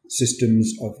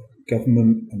systems of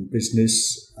government and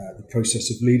business, the process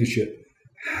of leadership,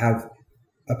 have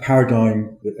a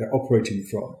paradigm that they're operating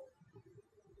from,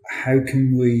 how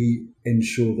can we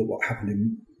ensure that what happened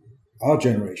in our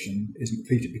generation isn't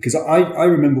repeated? Because I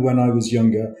remember when I was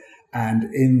younger, and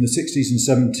in the 60s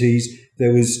and 70s,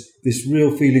 there was this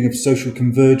real feeling of social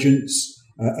convergence,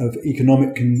 of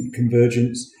economic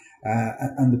convergence,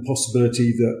 and the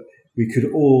possibility that we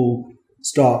could all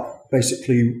start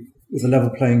basically with a level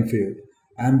playing field.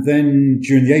 And then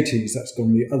during the 80s, that's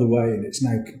gone the other way, and it's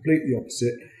now completely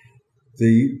opposite.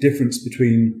 The difference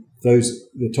between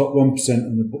the top 1%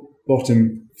 and the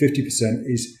bottom 50%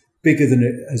 is bigger than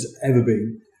it has ever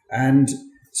been. And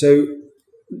so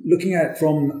looking at it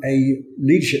from a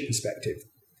leadership perspective,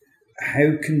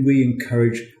 how can we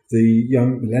encourage the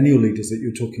young millennial leaders that you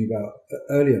were talking about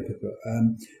earlier, Pippa,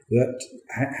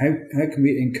 how can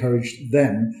we encourage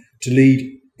them to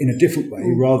lead in a different way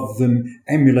rather than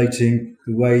emulating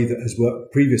the way that has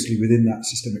worked previously within that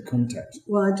systemic context?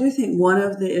 Well, I do think one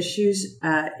of the issues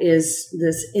is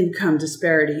this income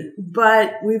disparity,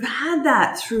 but we've had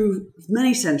that through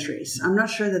many centuries. I'm not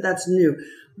sure that that's new.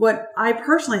 What I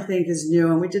personally think is new,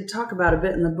 and we did talk about a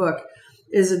bit in the book,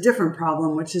 is a different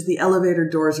problem, which is the elevator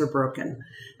doors are broken.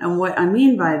 And what I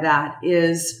mean by that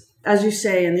is, as you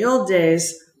say, in the old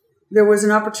days, there was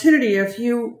an opportunity. If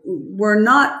you were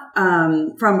not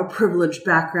from a privileged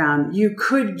background, you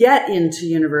could get into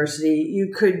university,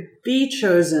 you could be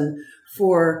chosen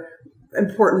for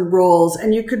important roles,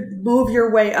 and you could move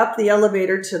your way up the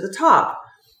elevator to the top.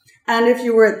 And if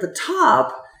you were at the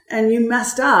top and you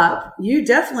messed up, you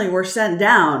definitely were sent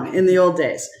down in the old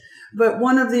days. But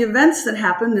one of the events that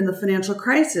happened in the financial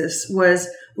crisis was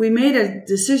we made a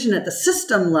decision at the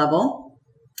system level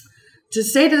to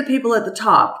say to the people at the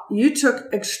top, you took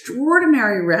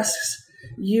extraordinary risks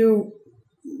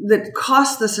that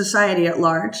cost the society at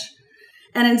large.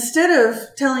 And instead of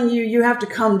telling you, you have to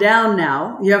come down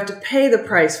now, you have to pay the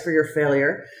price for your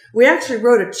failure, we actually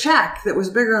wrote a check that was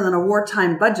bigger than a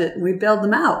wartime budget, and we bailed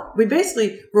them out. We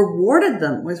basically rewarded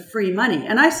them with free money.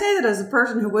 And I say that as a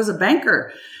person who was a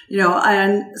banker,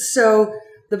 and so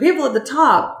the people at the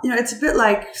top, it's a bit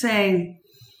like saying,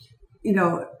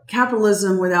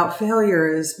 capitalism without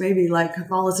failure is maybe like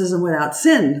Catholicism without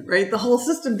sin, right? The whole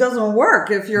system doesn't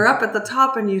work if you're up at the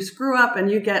top and you screw up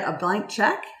and you get a blank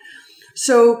check.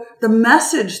 So the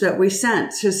message that we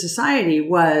sent to society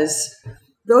was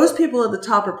those people at the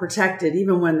top are protected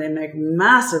even when they make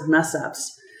massive mess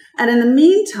ups. And in the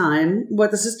meantime,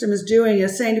 what the system is doing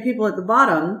is saying to people at the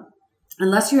bottom,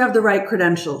 unless you have the right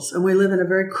credentials, and we live in a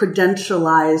very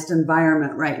credentialized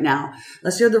environment right now,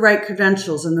 unless you have the right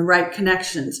credentials and the right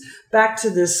connections, back to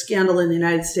this scandal in the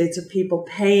United States of people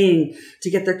paying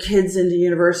to get their kids into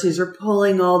universities or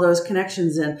pulling all those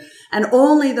connections in, and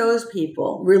only those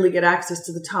people really get access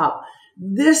to the top.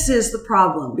 This is the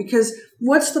problem, because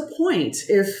what's the point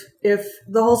if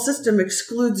the whole system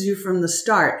excludes you from the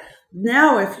start?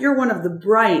 Now, if you're one of the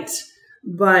bright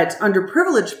but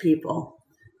underprivileged people,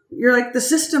 you're like, the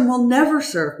system will never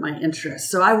serve my interests,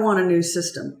 so I want a new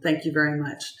system. Thank you very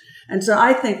much. And so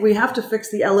I think we have to fix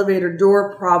the elevator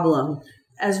door problem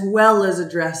as well as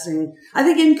addressing, I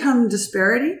think income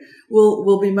disparity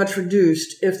will be much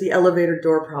reduced if the elevator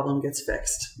door problem gets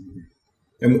fixed.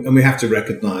 And we have to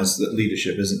recognize that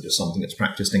leadership isn't just something that's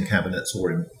practiced in cabinets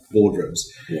or in boardrooms.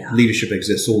 Yeah. Leadership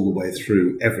exists all the way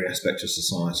through every aspect of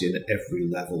society and at every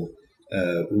level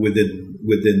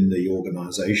within the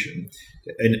organization.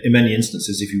 In many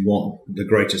instances, if you want the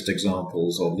greatest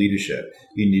examples of leadership,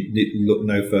 you need look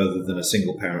no further than a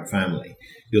single parent family.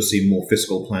 You'll see more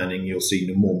fiscal planning, you'll see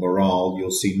more morale,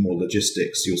 you'll see more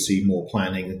logistics, you'll see more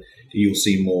planning, you'll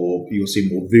see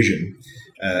more vision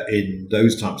in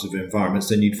those types of environments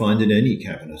than you'd find in any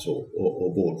cabinet or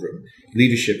boardroom.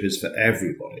 Leadership is for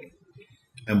everybody.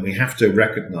 And we have to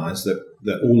recognize that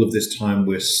all of this time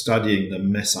we're studying the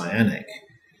messianic,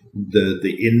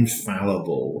 the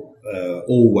infallible,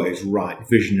 always right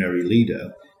visionary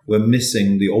leader. We're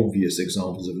missing the obvious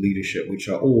examples of leadership, which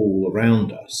are all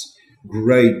around us.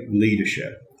 Great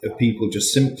leadership of people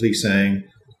just simply saying,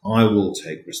 I will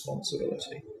take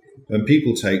responsibility. When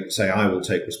people say, I will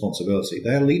take responsibility,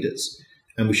 they're leaders.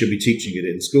 And we should be teaching it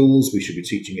in schools, we should be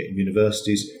teaching it in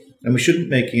universities, and we shouldn't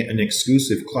make it an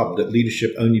exclusive club that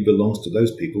leadership only belongs to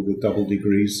those people with double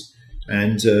degrees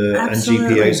and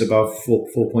GPAs above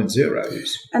 4.0s.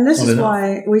 And this is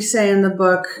why we say in the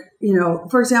book,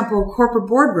 for example, corporate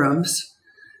boardrooms,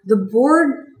 the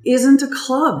board isn't a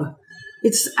club.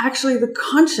 It's actually the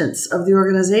conscience of the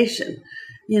organization.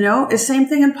 It's the same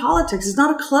thing in politics. It's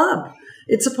not a club.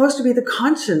 It's supposed to be the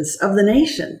conscience of the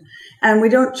nation. And we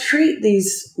don't treat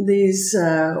these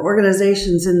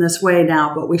organizations in this way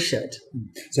now, but we should.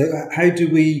 So how do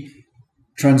we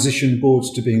transition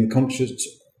boards to being the conscience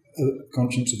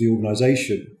of the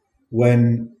organization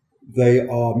when they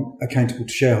are accountable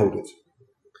to shareholders?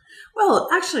 Well,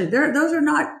 actually, those are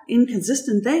not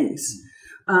inconsistent things.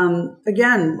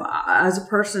 Again, as a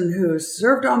person who's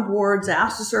served on boards,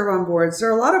 asked to serve on boards, there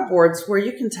are a lot of boards where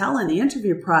you can tell in the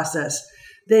interview process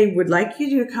they would like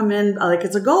you to come in like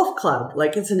it's a golf club,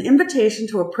 like it's an invitation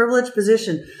to a privileged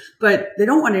position, but they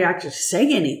don't want to actually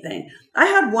say anything. I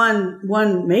had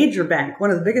one major bank, one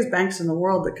of the biggest banks in the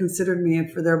world, that considered me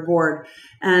for their board.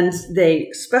 And they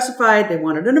specified they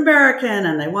wanted an American,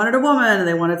 and they wanted a woman, and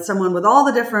they wanted someone with all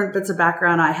the different bits of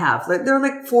background I have. There are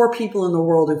like 4 people in the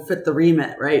world who fit the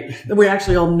remit, right? That we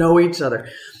actually all know each other.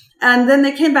 And then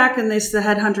they came back and the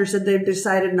headhunter said they've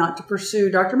decided not to pursue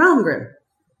Dr. Malmgren.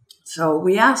 So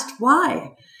we asked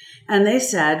why. And they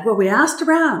said, well, we asked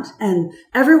around and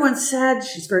everyone said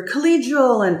she's very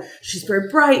collegial and she's very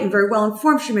bright and very well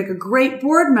informed. She'd make a great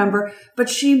board member, but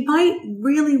she might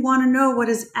really want to know what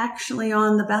is actually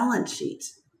on the balance sheet.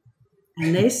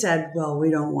 And they said, well,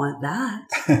 we don't want that.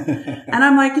 And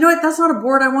I'm like, you know what? That's not a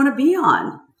board I want to be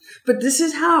on. But this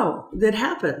is how that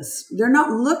happens. They're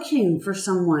not looking for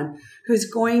someone who's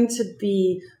going to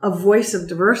be a voice of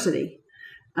diversity,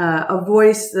 a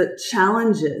voice that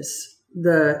challenges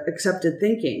the accepted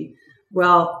thinking.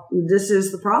 Well, this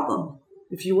is the problem.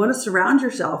 If you want to surround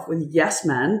yourself with yes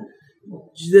men,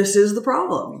 this is the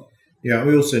problem. Yeah,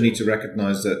 we also need to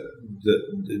recognize that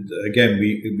again,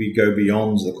 we go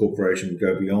beyond the corporation, we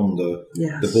go beyond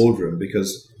the boardroom,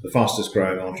 because the fastest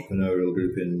growing entrepreneurial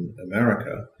group in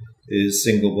America is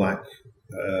single black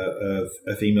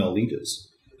female leaders.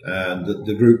 And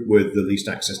the group with the least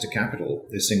access to capital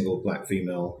is single black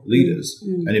female leaders.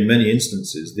 Mm-hmm. And in many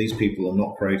instances, these people are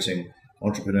not creating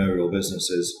entrepreneurial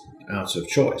businesses out of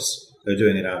choice. They're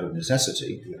doing it out of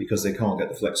necessity because they can't get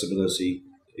the flexibility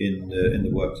in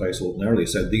the workplace ordinarily.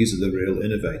 So these are the real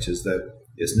innovators.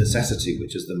 It's necessity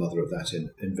which is the mother of that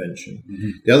invention. Mm-hmm.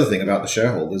 The other thing about the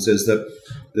shareholders is that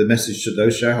the message to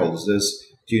those shareholders is,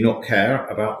 do you not care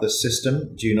about the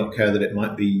system? Do you not care that it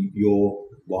might be your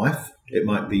wife? It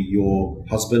might be your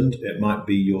husband, it might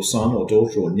be your son or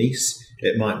daughter or niece,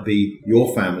 it might be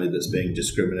your family that's being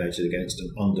discriminated against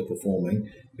and underperforming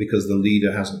because the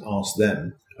leader hasn't asked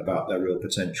them about their real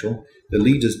potential. The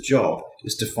leader's job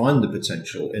is to find the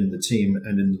potential in the team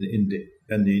and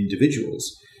in the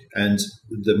individuals. And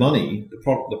the money,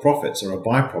 the profits are a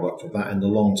byproduct of that in the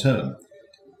long term.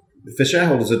 For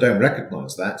shareholders that don't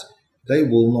recognize that, they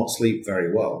will not sleep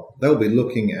very well. They'll be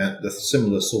looking at the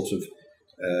similar sort of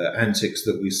antics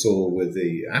that we saw with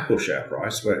the Apple share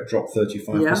price, where it dropped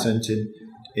 35%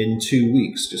 in 2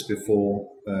 weeks, just before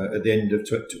at the end of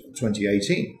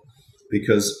 2018.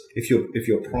 Because if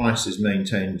your price is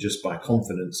maintained just by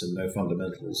confidence and no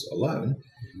fundamentals alone,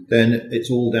 then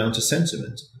it's all down to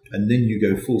sentiment. And then you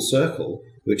go full circle,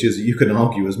 which is, you can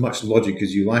argue as much logic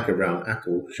as you like around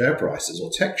Apple share prices or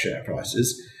tech share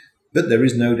prices, but there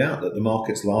is no doubt that the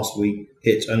markets last week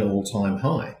hit an all-time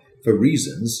high for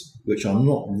reasons which are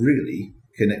not really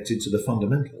connected to the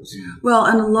fundamentals. Well,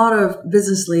 and a lot of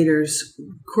business leaders,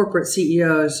 corporate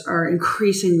CEOs, are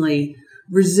increasingly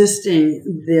resisting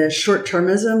the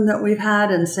short-termism that we've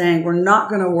had and saying we're not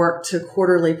going to work to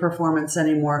quarterly performance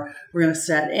anymore. We're going to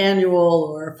set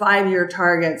annual or 5-year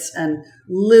targets and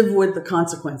live with the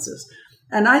consequences.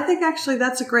 And I think actually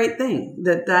that's a great thing,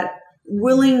 that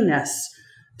willingness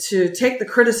to take the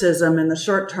criticism in the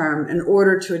short term in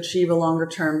order to achieve a longer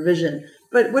term vision.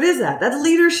 But what is that? That's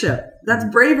leadership. That's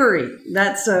bravery.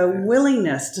 That's a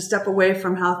willingness to step away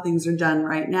from how things are done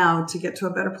right now to get to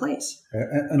a better place.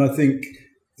 And I think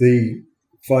the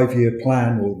 5-year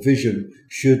plan or vision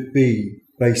should be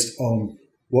based on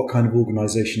what kind of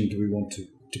organisation do we want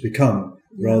to become,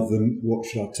 rather than what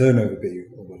should our turnover be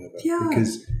or whatever. Yeah.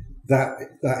 Because that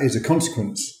is a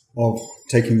consequence of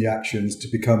taking the actions to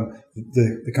become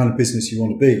the kind of business you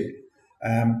want to be.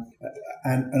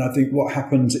 And I think what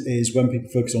happens is when people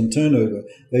focus on turnover,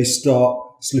 they start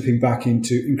slipping back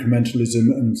into incrementalism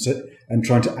and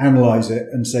trying to analyse it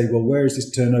and say, well, where is this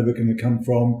turnover going to come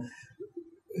from?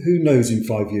 Who knows in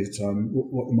 5 years' time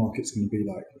what the market's going to be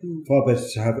like? Far better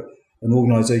to have an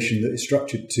organisation that is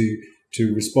structured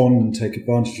to respond and take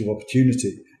advantage of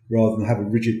opportunity rather than have a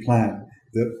rigid plan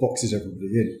that boxes everybody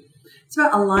in. It's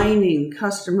about aligning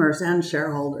customers and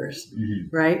shareholders,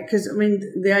 right? Because, I mean,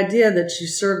 the idea that you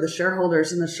serve the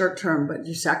shareholders in the short term, but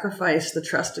you sacrifice the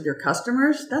trust of your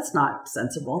customers, that's not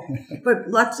sensible.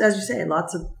 But as you say,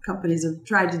 lots of companies have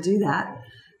tried to do that.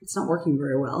 It's not working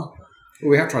very well.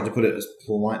 Well, we have tried to put it as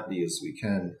politely as we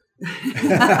can.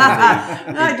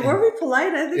 Were we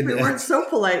polite? I think we weren't so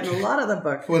polite in a lot of the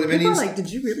book. Well, people are like,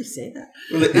 did you really say that?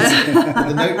 Well,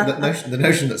 the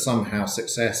notion that somehow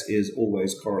success is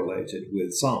always correlated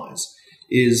with size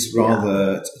is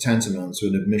rather tantamount to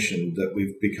an admission that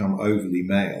we've become overly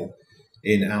male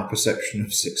in our perception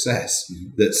of success.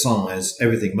 That size,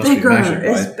 everything must be measured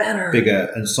by better.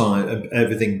 Bigger, and size,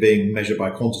 everything being measured by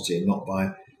quantity and not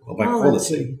by or by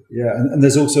quality. Yeah, and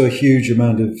there's also a huge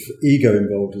amount of ego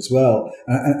involved as well.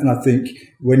 And I think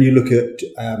when you look at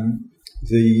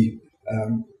the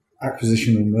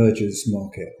acquisition and mergers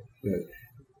market,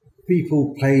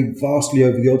 people pay vastly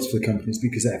over the odds for the companies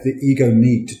because they have the ego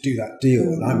need to do that deal,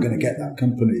 and I'm going to get that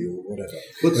company or whatever.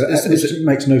 It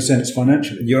makes no sense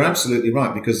financially. You're absolutely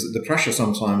right, because the pressure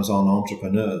sometimes on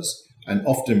entrepreneurs, and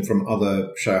often from other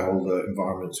shareholder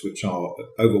environments which are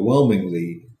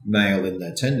overwhelmingly male in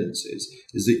their tendencies,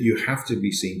 is that you have to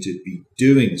be seen to be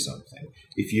doing something.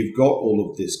 If you've got all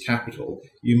of this capital,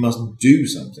 you must do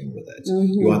something with it.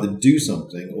 Mm-hmm. You either do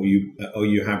something or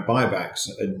you have buybacks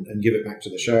and give it back to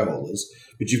the shareholders,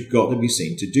 but you've got to be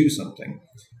seen to do something.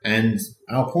 And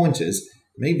our point is,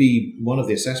 maybe one of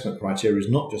the assessment criteria is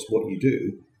not just what you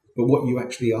do, but what you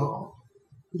actually are.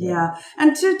 Yeah.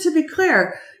 And to be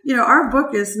clear, our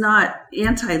book is not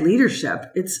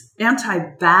anti-leadership. It's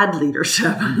anti-bad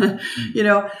leadership.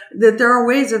 That there are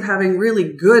ways of having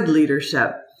really good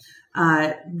leadership.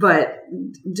 But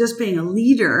just being a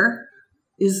leader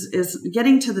is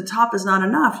getting to the top is not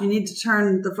enough. You need to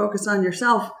turn the focus on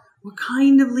yourself. What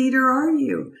kind of leader are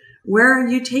you? Where are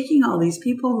you taking all these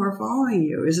people who are following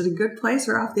you? Is it a good place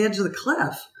or off the edge of the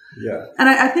cliff? Yeah. And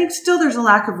I think still there's a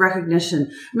lack of recognition.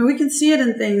 I mean, we can see it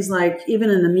in things like even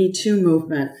in the Me Too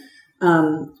movement,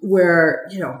 where,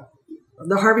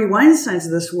 the Harvey Weinsteins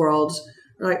of this world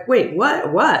are like, wait, what?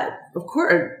 Of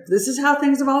course, this is how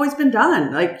things have always been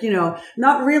done. Like,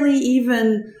 not really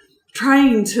even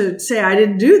trying to say I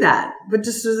didn't do that, but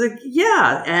just as like,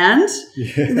 and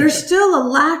there's still a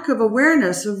lack of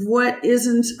awareness of what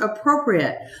isn't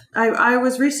appropriate. I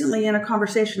was recently in a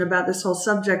conversation about this whole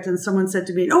subject, and someone said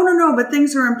to me, "Oh, no, but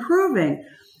things are improving."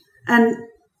 And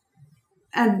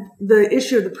the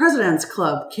issue of the President's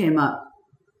Club came up.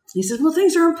 He said, "Well,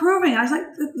 things are improving." And I was like,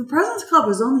 the President's Club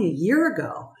was only a year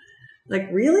ago. Like,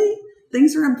 really?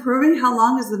 Things are improving? How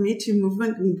long has the Me Too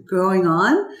movement been going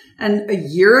on? And a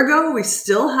year ago, we're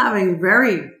still having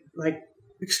very,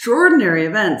 extraordinary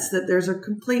events that there's a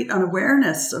complete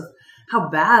unawareness of how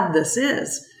bad this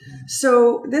is.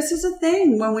 So this is a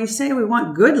thing. When we say we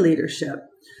want good leadership,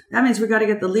 that means we got to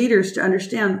get the leaders to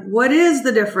understand what is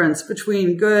the difference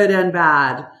between good and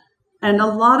bad. And a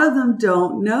lot of them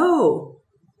don't know.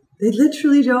 They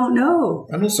literally don't know.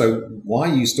 And also, why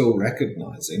are you still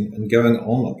recognizing and going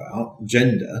on about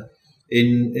gender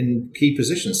in key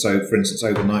positions? So, for instance,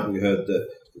 overnight we heard that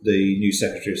the new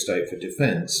Secretary of State for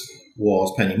Defence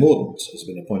was Penny Mordaunt, has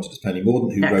been appointed as Penny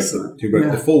Mordaunt, who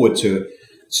wrote the foreword to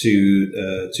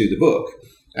the book.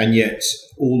 And yet,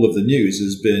 all of the news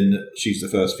has been she's the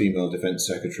first female defence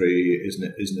secretary, isn't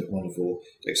it wonderful,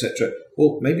 etc.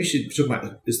 Well, maybe she should talk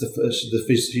about she's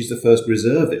the first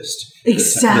reservist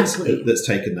that's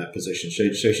taken that position.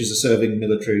 So she's a serving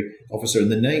military officer in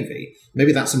the Navy.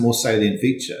 Maybe that's a more salient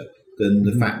feature than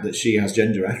the fact that she has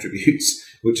gender attributes,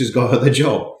 which has got her the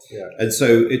job. Yeah. And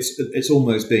so it's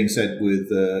almost being said with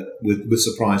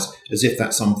surprise, as if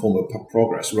that's some form of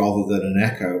progress rather than an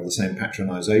echo of the same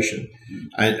patronisation.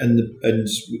 And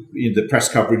the press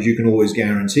coverage you can always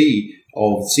guarantee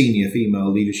of senior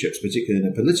female leaderships, particularly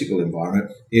in a political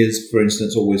environment, is, for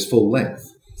instance, always full length.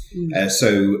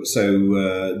 So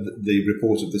the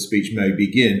report of the speech may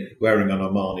begin wearing an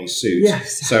Armani suit.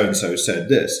 Yes. So and so said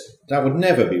this. That would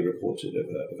never be reported of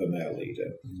a male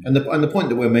leader. And the point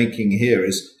that we're making here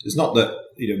is not that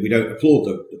we don't applaud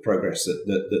the progress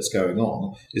that's going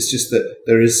on. It's just that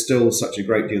there is still such a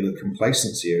great deal of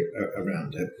complacency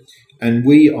around it, and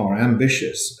we are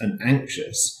ambitious and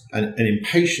anxious and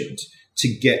impatient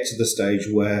to get to the stage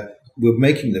where we're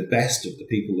making the best of the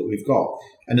people that we've got.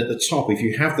 And at the top, if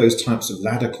you have those types of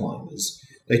ladder climbers,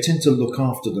 they tend to look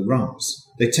after the rungs.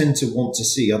 They tend to want to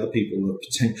see other people with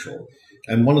potential.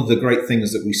 And one of the great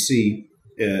things that we see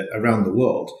around the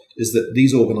world is that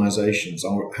these organizations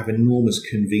have enormous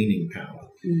convening power.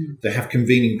 They have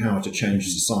convening power to change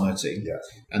society. Yes.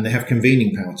 And they have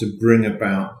convening power to bring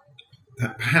about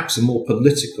perhaps a more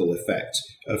political effect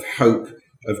of hope,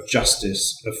 of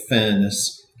justice, of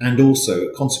fairness, and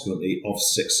also, consequently, of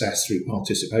success through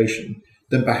participation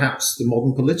than perhaps the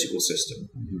modern political system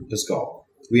has got.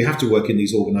 We have to work in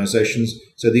these organizations,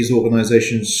 so these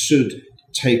organizations should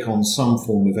take on some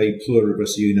form of a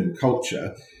pluribus unum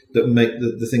culture that make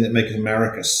the thing that makes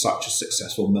America such a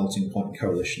successful melting point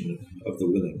coalition of the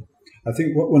willing. I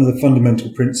think one of the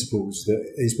fundamental principles that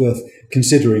is worth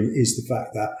considering is the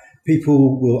fact that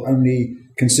people will only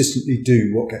consistently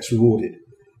do what gets rewarded.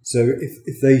 So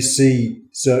if they see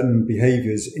certain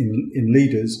behaviours in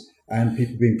leaders and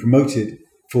people being promoted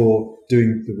for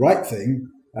doing the right thing,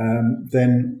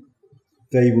 then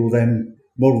they will then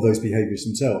model those behaviours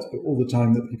themselves. But all the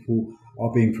time that people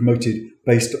are being promoted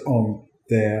based on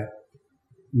their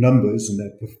numbers and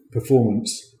their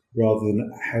performance, rather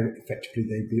than how effectively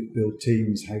they build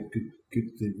teams, how good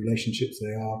the relationships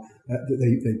they are, that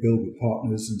they build with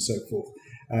partners and so forth.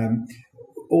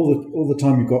 All the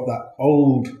time you've got that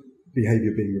old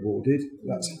behaviour being rewarded.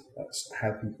 That's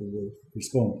how people will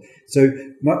respond. So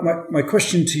my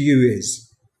question to you is,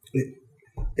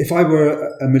 if I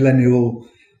were a millennial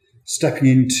stepping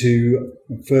into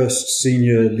my first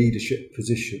senior leadership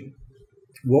position,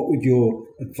 what would your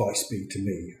advice be to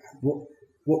me?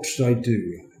 What should I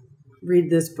do?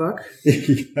 Read this book.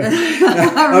 Okay.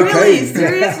 Really,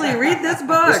 seriously, read this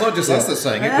book. It's not just us that's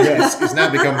saying it. It's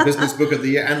now become Business Book of the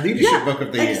Year and Leadership Book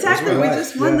of the Year. Exactly. As well. We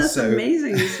just won this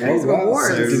amazing series of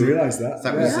awards. I didn't realise that.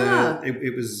 That was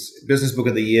it was Business Book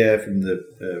of the Year from the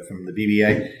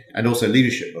BBA, and also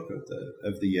Leadership Book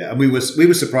of the Year. And we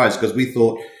were surprised because we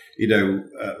thought,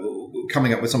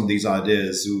 coming up with some of these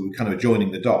ideas, we were kind of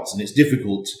joining the dots, and it's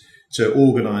difficult to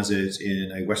organise it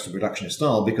in a Western productionist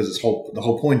style because the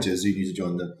whole point is you need to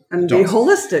join the and dots. be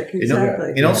holistic.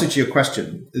 Exactly. In answer to your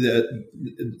question,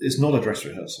 it's not a dress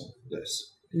rehearsal.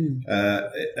 This,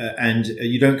 and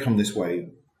you don't come this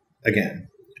way again.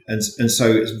 And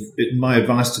so my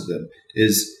advice to them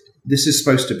is this is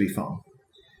supposed to be fun,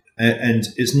 and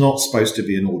it's not supposed to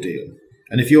be an ordeal.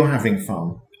 And if you're having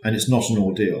fun and it's not an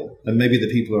ordeal, then maybe the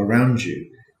people around you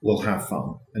will have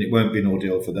fun and it won't be an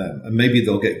ordeal for them. And maybe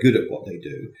they'll get good at what they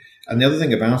do. And the other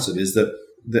thing about it is that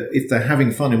if they're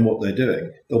having fun in what they're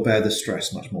doing, they'll bear the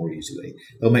stress much more easily.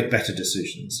 They'll make better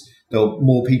decisions.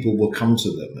 More people will come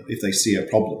to them if they see a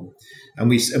problem. And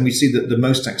we see that the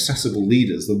most accessible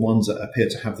leaders, the ones that appear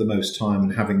to have the most time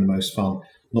and having the most fun,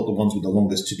 not the ones with the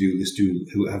longest to-do list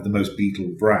who have the most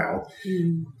beetled brow,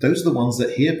 those are the ones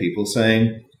that hear people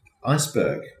saying,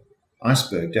 iceberg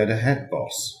dead ahead,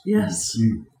 boss. Yes.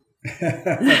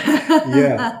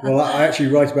 Yeah. Well, I actually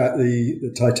write about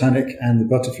the Titanic and the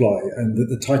butterfly, and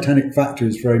the Titanic factor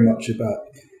is very much about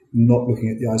not looking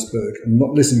at the iceberg and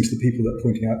not listening to the people that are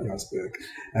pointing out the iceberg.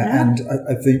 And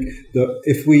I think that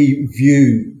if we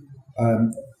view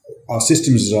our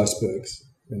systems as icebergs,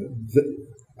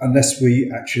 unless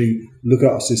we actually look at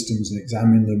our systems and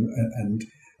examine them and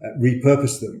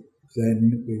repurpose them,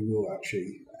 then we will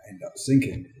actually end up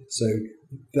sinking. So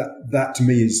that to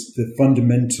me is the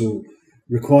fundamental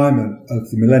requirement of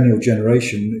the millennial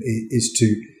generation, is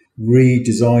to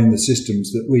redesign the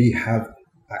systems that we have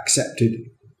accepted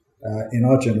in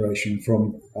our generation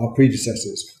from our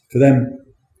predecessors. For them,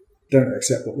 don't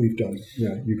accept what we've done.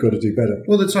 You've got to do better.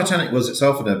 Well, the Titanic was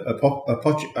itself an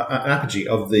apogee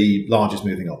of the largest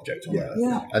moving object on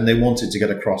Earth. And they wanted to get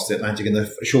across the Atlantic in the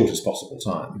shortest possible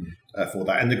time for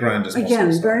that, and the grandest possible time.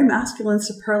 Again, very masculine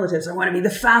superlatives. I want to be the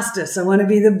fastest. I want to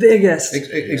be the biggest.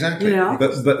 Exactly.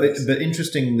 But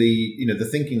interestingly, the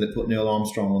thinking that put Neil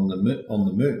Armstrong on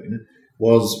the moon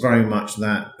was very much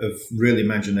that of real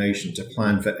imagination to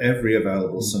plan for every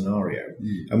available scenario.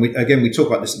 And we talk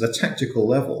about this at the tactical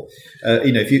level.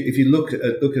 If you look at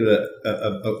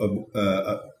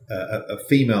a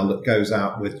female that goes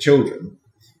out with children,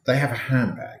 they have a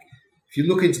handbag. If you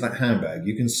look into that handbag,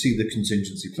 you can see the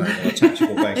contingency plan on a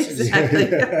tactical basis. Exactly.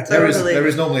 There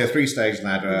is normally a 3-stage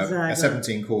ladder, a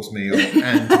 17-course meal,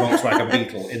 and a Volkswagen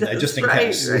Beetle in there just in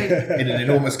case, in an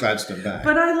enormous Gladstone bag.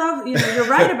 But I love, you're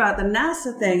right about the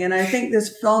NASA thing, and I think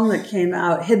this film that came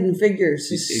out, Hidden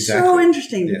Figures, is so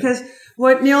interesting because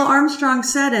what Neil Armstrong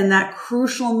said in that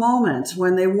crucial moment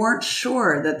when they weren't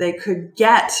sure that they could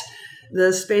get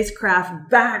the spacecraft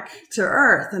back to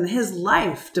Earth, and his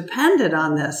life depended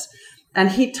on this. And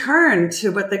he turned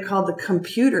to what they called the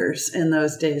computers in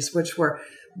those days, which were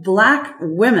Black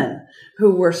women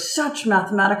who were such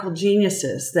mathematical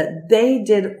geniuses that they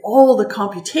did all the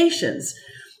computations.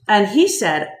 And he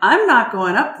said, I'm not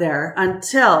going up there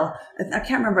until, I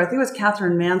can't remember, I think it was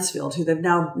Catherine Mansfield, who they've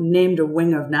now named a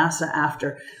wing of NASA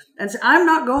after. And said, I'm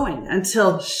not going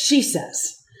until she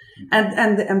says.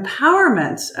 And the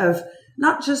empowerment of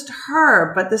not just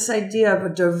her, but this idea of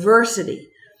a diversity.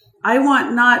 I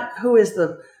want not who is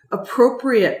the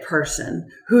appropriate person,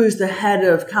 who's the head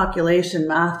of calculation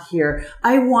math here.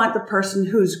 I want the person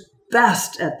who's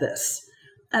best at this.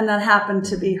 And that happened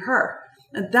to be her.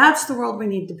 And that's the world we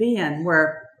need to be in,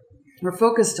 where we're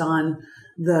focused on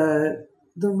the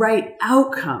right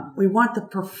outcome. We want the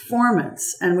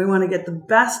performance, and we want to get the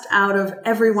best out of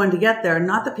everyone to get there,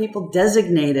 not the people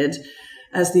designated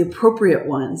as the appropriate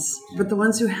ones, but the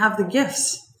ones who have the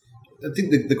gifts. I think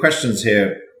the questions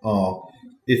here are,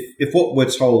 if what we're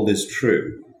told is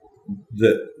true,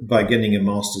 that by getting a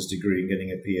master's degree and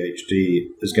getting a PhD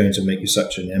is going to make you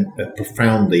such a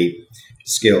profoundly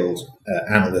skilled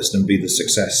analyst and be the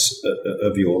success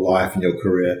of your life and your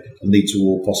career and lead to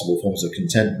all possible forms of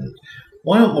contentment.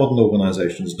 Why aren't modern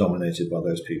organizations dominated by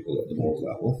those people at the board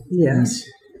level? Yes.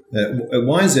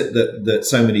 Why is it that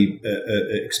so many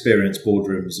experienced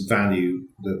boardrooms value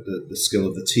the skill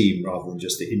of the team rather than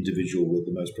just the individual with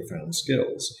the most profound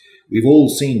skills? We've all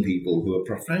seen people who are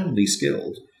profoundly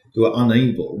skilled who are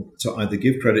unable to either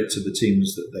give credit to the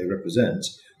teams that they represent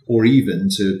or even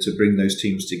to bring those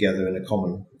teams together in a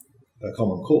common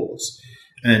cause.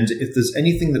 And if there's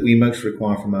anything that we most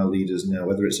require from our leaders now,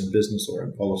 whether it's in business or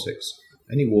in politics,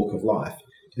 any walk of life,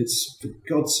 it's, for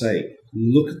God's sake,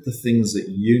 look at the things that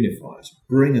unify us,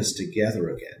 bring us together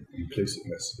again.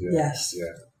 Inclusiveness. Yeah. Yes.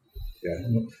 Yeah.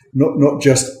 Not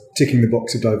just ticking the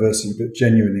box of diversity, but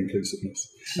genuine inclusiveness.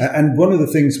 And one of the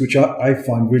things which I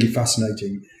find really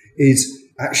fascinating is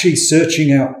actually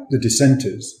searching out the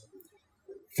dissenters,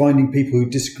 finding people who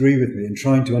disagree with me and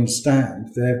trying to understand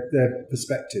their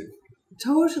perspective.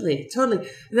 Totally.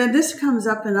 Then this comes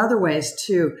up in other ways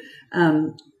too.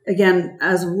 Again,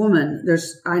 as a woman,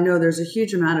 I know there's a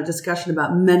huge amount of discussion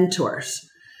about mentors,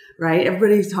 right?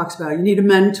 Everybody talks about you need a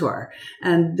mentor.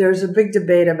 And there's a big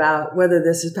debate about whether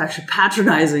this is actually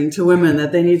patronizing to women,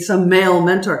 that they need some male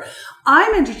mentor.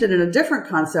 I'm interested in a different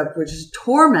concept, which is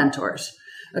tormentors.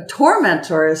 A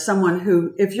tormentor is someone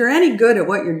who, if you're any good at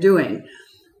what you're doing,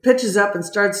 pitches up and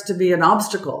starts to be an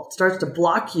obstacle, starts to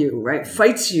block you, right?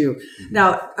 Fights you.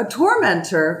 Now, a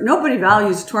tormentor, nobody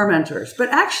values tormentors, but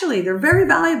actually they're very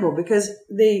valuable because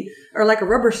they are like a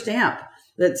rubber stamp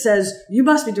that says you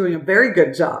must be doing a very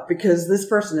good job because this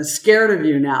person is scared of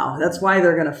you now. That's why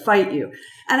they're going to fight you.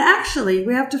 And actually,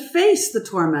 we have to face the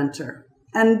tormentor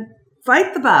and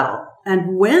fight the battle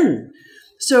and win.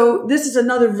 So this is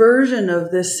another version of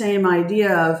this same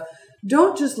idea of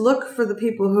don't just look for the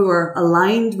people who are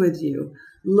aligned with you.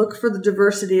 Look for the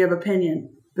diversity of opinion,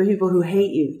 the people who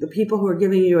hate you, the people who are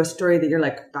giving you a story that you're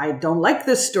like, I don't like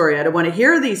this story. I don't want to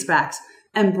hear these facts.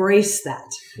 Embrace that.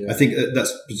 Yeah. I think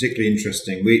that's particularly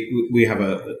interesting. We have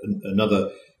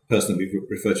another person that we've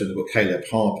referred to in the book, Caleb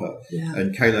Harper. Yeah.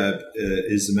 And Caleb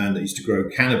is the man that used to grow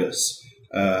cannabis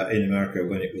in America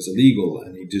when it was illegal.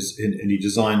 And he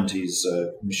designed these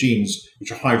machines,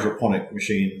 which are hydroponic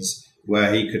machines,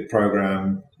 where he could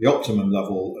program the optimum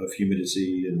level of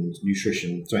humidity and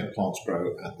nutrition to make plants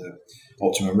grow at the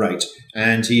optimum rate.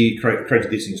 And he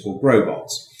created these things called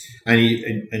GrowBots. And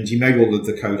he made all of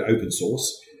the code open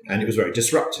source, and it was very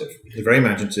disruptive, very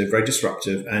imaginative, very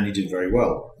disruptive, and he did very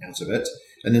well out of it.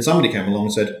 And then somebody came along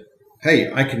and said,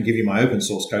 hey, I can give you my open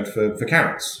source code for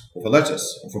carrots, or for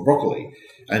lettuce, or for broccoli.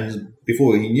 And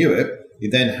before he knew it, he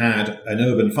then had an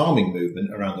urban farming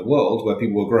movement around the world where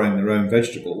people were growing their own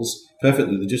vegetables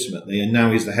perfectly legitimately. And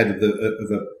now he's the head of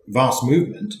a vast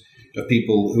movement of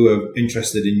people who are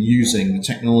interested in using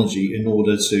technology in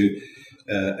order to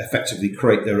effectively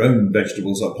create their own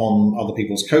vegetables upon other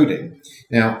people's coding.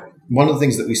 Now, one of the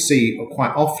things that we see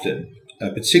quite often,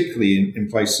 particularly in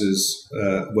places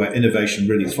where innovation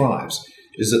really thrives,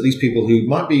 is that these people who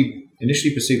might be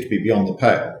initially perceived to be beyond the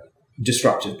pale,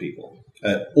 disruptive people,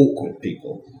 awkward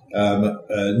people,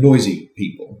 noisy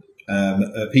people,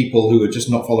 people who are just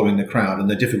not following the crowd and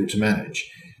they're difficult to manage.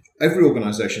 Every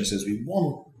organization says we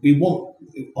want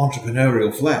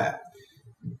entrepreneurial flair.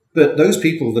 But those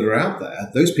people that are out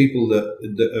there, those people that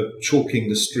are chalking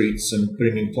the streets and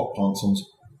bringing plot plants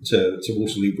to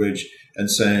Waterloo Bridge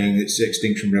and saying it's the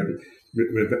Extinction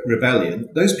Rebellion,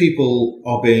 those people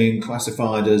are being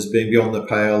classified as being beyond the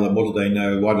pale, and what do they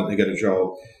know? Why don't they get a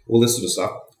job? All this sort of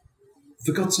stuff.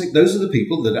 For God's sake, those are the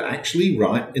people that are actually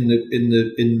right in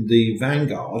the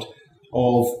vanguard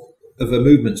of the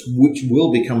movements which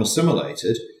will become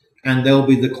assimilated. And they'll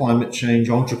be the climate change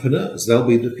entrepreneurs. They'll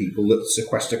be the people that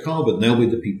sequester carbon. They'll be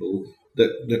the people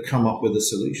that come up with a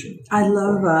solution. I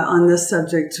love on this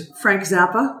subject Frank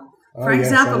Zappa. Frank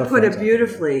Zappa put it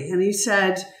beautifully, and he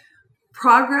said,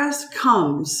 progress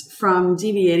comes from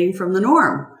deviating from the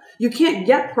norm. You can't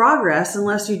get progress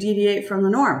unless you deviate from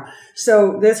the norm.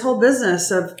 So this whole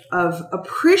business of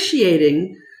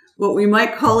appreciating what we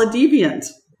might call a deviant,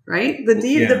 right?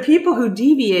 The people who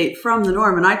deviate from the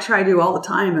norm, and I try to all the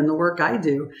time in the work I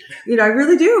do, I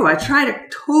really do. I try to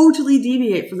totally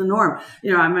deviate from the norm.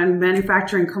 I'm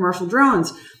manufacturing commercial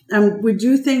drones, And we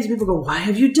do things, people go, why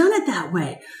have you done it that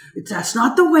way? That's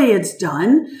not the way it's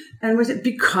done. And we said,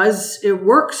 because it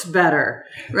works better,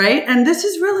 right? And this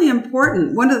is really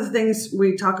important. One of the things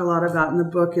we talk a lot about in the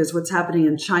book is what's happening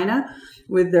in China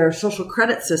with their social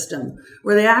credit system,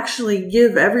 where they actually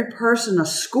give every person a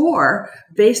score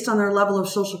based on their level of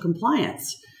social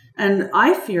compliance. And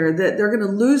I fear that they're going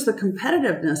to lose the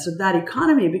competitiveness of that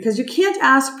economy, because you can't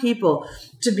ask people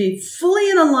to be fully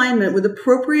in alignment with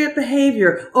appropriate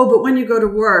behavior. Oh, but when you go to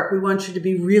work, we want you to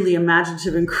be really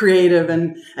imaginative and creative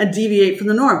and deviate from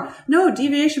the norm. No,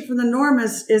 deviation from the norm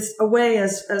is a way,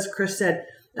 as Chris said,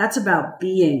 that's about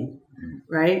being,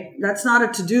 right? That's not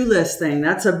a to-do list thing.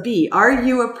 That's a be. Are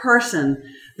you a person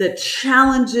that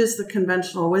challenges the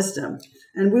conventional wisdom?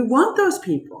 And we want those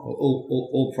people.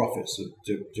 All profits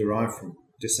are derived from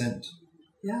dissent.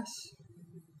 Yes.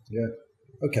 Yeah.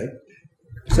 Okay.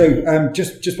 So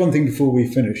just one thing before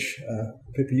we finish.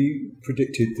 Pippa, you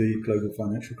predicted the global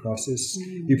financial crisis.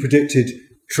 You predicted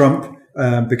Trump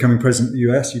becoming president of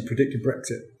the US. You predicted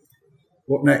Brexit.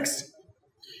 What next?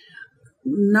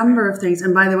 Number of things.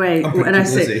 And by the way, when I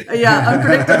say,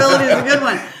 unpredictability is a good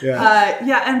one.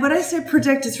 And when I say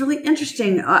predict, it's really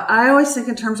interesting. I always think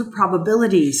in terms of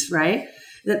probabilities, right?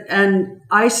 And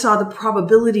I saw the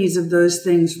probabilities of those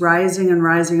things rising and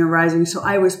rising and rising. So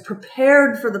I was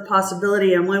prepared for the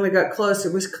possibility. And when we got close,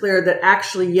 it was clear that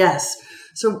actually, yes.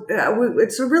 So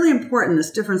it's really important, this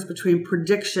difference between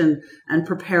prediction and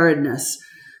preparedness.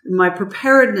 My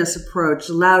preparedness approach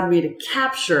allowed me to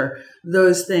capture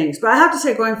those things. But I have to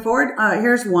say, going forward,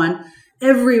 here's one.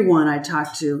 Everyone I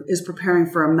talk to is preparing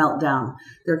for a meltdown.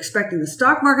 They're expecting the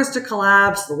stock markets to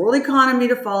collapse, the world economy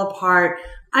to fall apart.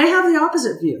 I have the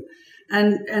opposite view.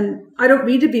 And I don't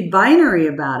mean to be binary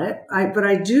about it, but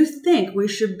I do think we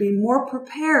should be more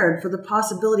prepared for the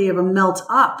possibility of a melt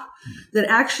up, that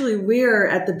actually we're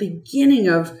at the beginning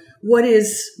of what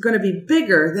is going to be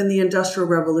bigger than the Industrial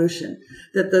Revolution,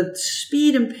 that the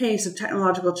speed and pace of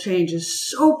technological change is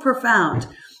so profound.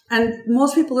 And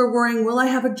most people are worrying, will I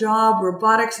have a job?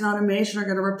 Robotics and automation are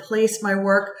going to replace my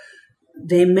work.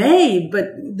 They may, but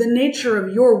the nature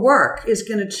of your work is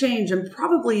going to change, and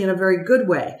probably in a very good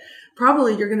way.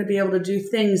 Probably you're going to be able to do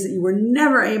things that you were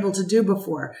never able to do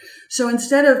before. So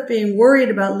instead of being worried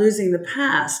about losing the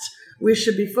past, we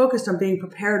should be focused on being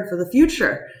prepared for the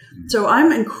future. So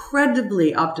I'm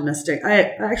incredibly optimistic. I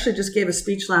actually just gave a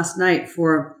speech last night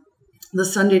for the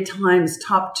Sunday Times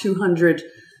top 200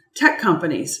 tech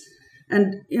companies.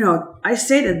 And, I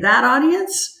say to that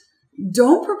audience,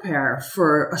 don't prepare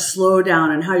for a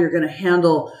slowdown and how you're going to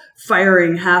handle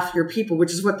firing half your people,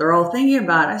 which is what they're all thinking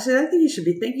about. I said, I think you should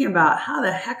be thinking about how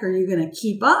the heck are you going to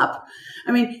keep up?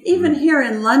 I mean, even here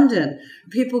in London,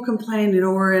 people complain,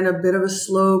 we're in a bit of a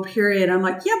slow period. I'm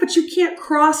like, yeah, but you can't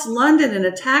cross London in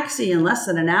a taxi in less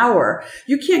than an hour.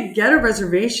 You can't get a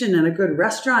reservation in a good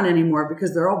restaurant anymore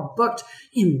because they're all booked.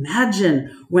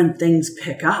 Imagine when things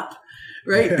pick up,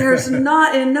 right? There's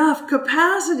not enough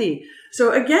capacity.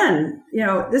 So again,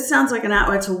 this sounds like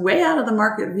it's way out of the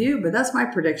market view, but that's my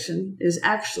prediction, is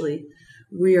actually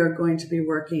we are going to be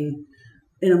working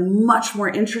in a much more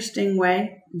interesting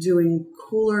way, doing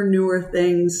cooler, newer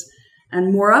things,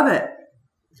 and more of it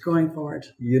going forward.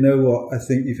 You know what? I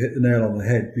think you've hit the nail on the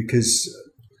head, because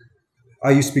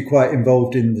I used to be quite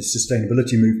involved in the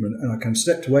sustainability movement, and I kind of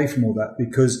stepped away from all that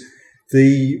because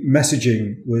the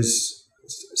messaging was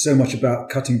so much about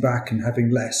cutting back and having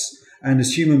less. And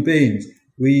as human beings,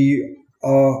 we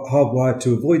are hardwired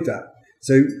to avoid that.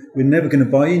 So we're never going to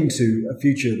buy into a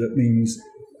future that means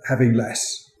having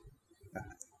less,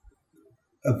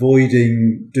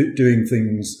 avoiding doing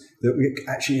things that we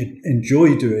actually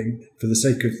enjoy doing for the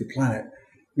sake of the planet.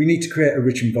 We need to create a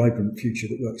rich and vibrant future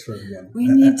that works for everyone. We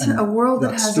need a world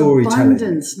that has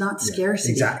abundance, not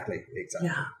scarcity. Exactly.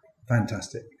 Yeah.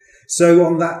 Fantastic. So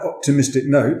on that optimistic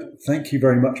note, thank you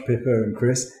very much, Pippa and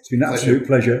Chris. It's been an absolute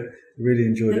pleasure. Really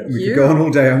enjoyed it. And we could go on all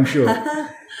day, I'm sure.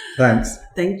 Thanks.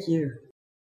 Thank you.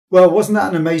 Well, wasn't that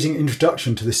an amazing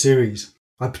introduction to the series?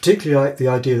 I particularly like the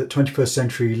idea that 21st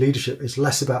century leadership is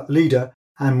less about the leader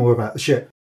and more about the ship.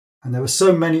 And there were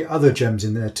so many other gems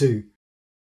in there too.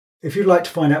 If you'd like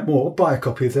to find out more, buy a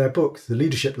copy of their book, The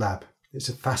Leadership Lab. It's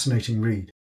a fascinating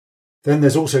read. Then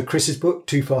there's also Chris's book,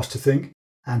 Too Fast to Think,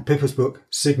 and Pippa's book,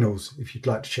 Signals, if you'd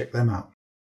like to check them out.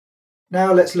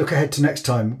 Now let's look ahead to next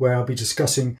time, where I'll be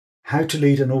discussing how to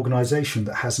lead an organisation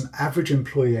that has an average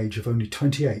employee age of only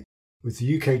 28, with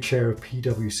the UK chair of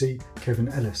PwC, Kevin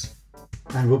Ellis.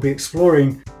 And we'll be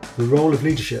exploring the role of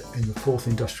leadership in the fourth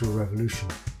industrial revolution.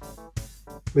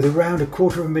 With around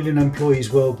 250,000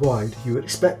 employees worldwide, you would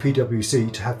expect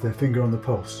PwC to have their finger on the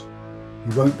pulse.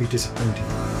 You won't be disappointed.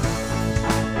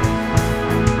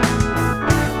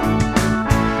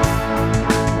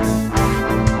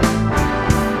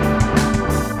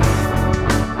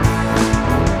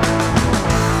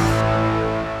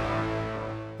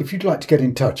 If you'd like to get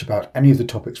in touch about any of the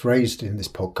topics raised in this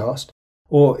podcast,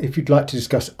 or if you'd like to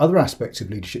discuss other aspects of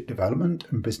leadership development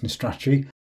and business strategy,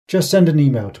 just send an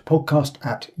email to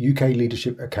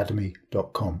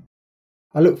podcast@ukleadershipacademy.com.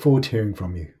 I look forward to hearing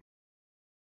from you.